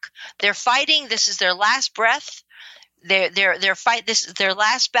coming back. They're fighting. This is their last breath. This is their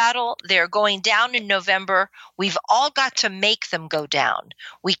last battle. They're going down in November. We've all got to make them go down.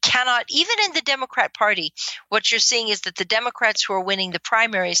 We cannot, even in the Democrat Party, what you're seeing is that the Democrats who are winning the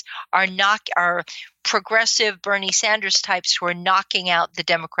primaries are progressive Bernie Sanders types who are knocking out the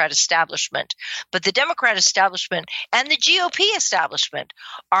Democrat establishment. But the Democrat establishment and the GOP establishment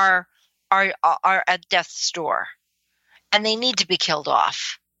are at death's door, and they need to be killed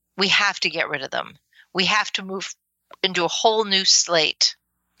off. We have to get rid of them. We have to move into a whole new slate.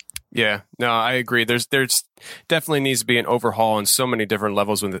 Yeah, no, I agree. There's definitely needs to be an overhaul on so many different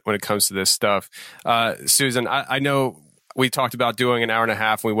levels when it comes to this stuff. Susan, I know we talked about doing an hour and a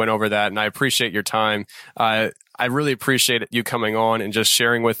half. And we went over that, and I appreciate your time. I really appreciate you coming on and just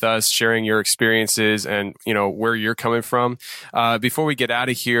sharing with us, sharing your experiences and, where you're coming from. Before we get out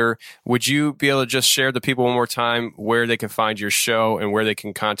of here, would you be able to just share the people one more time where they can find your show and where they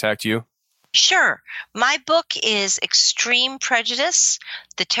can contact you? Sure. My book is Extreme Prejudice,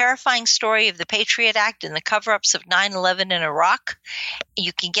 The Terrifying Story of the Patriot Act and the Cover-Ups of 9/11 in Iraq.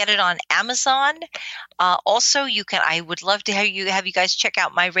 You can get it on Amazon. Also, I would love to have you guys check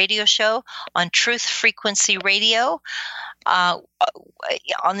out my radio show on Truth Frequency Radio on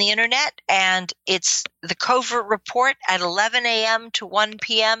the internet, and it's The Covert Report at 11 a.m. to 1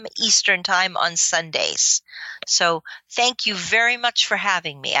 p.m. Eastern Time on Sundays. So thank you very much for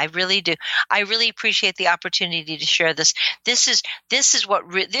having me. I really do. I really appreciate the opportunity to share this. It's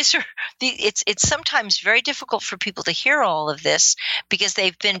sometimes very difficult for people to hear all of this because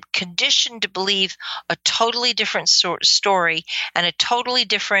they've been conditioned to believe a totally different story and a totally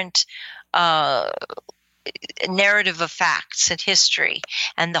different narrative of facts and history,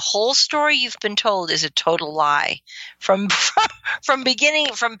 and the whole story you've been told is a total lie from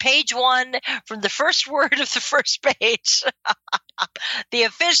page one, from the first word of the first page. The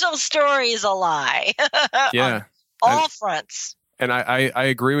official story is a lie. Yeah, on all fronts. And I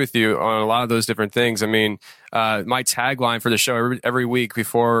agree with you on a lot of those different things. I mean, my tagline for the show every week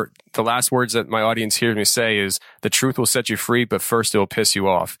before the last words that my audience hears me say is, the truth will set you free, but first it will piss you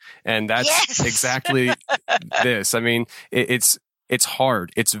off. And that's exactly this. I mean, it's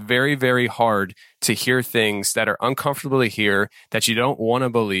hard. It's very, very hard to hear things that are uncomfortable to hear, that you don't want to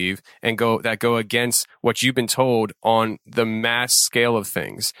believe, and go against what you've been told on the mass scale of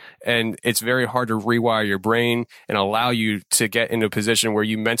things. And it's very hard to rewire your brain and allow you to get into a position where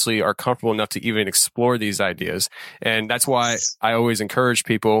you mentally are comfortable enough to even explore these ideas. And that's why I always encourage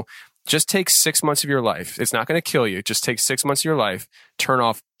people, just take 6 months of your life. It's not going to kill you. Just take 6 months of your life, turn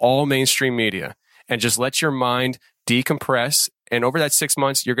off all mainstream media, and just let your mind decompress. And over that 6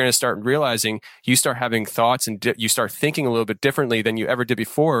 months, you're going to start realizing you start having thoughts and you start thinking a little bit differently than you ever did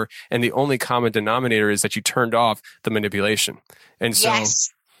before. And the only common denominator is that you turned off the manipulation. And so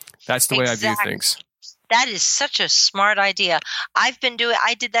that's the way I view things. That is such a smart idea. I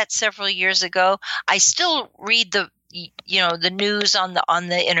did that several years ago. I still read the news on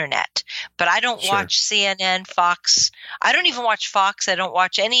the internet. But I don't Sure. watch CNN, Fox. I don't even watch Fox. I don't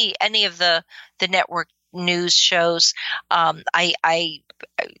watch any of the network news shows. And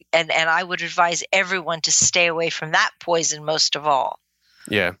I would advise everyone to stay away from that poison most of all.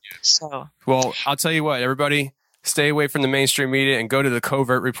 Yeah. So, well, I'll tell you what, everybody, stay away from the mainstream media and go to the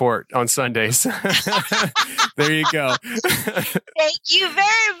Covert Report on Sundays. There you go. Thank you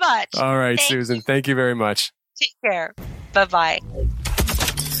very much. All right, Susan. Thank you very much. Take care. Bye-bye.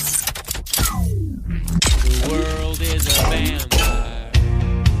 The world is a band.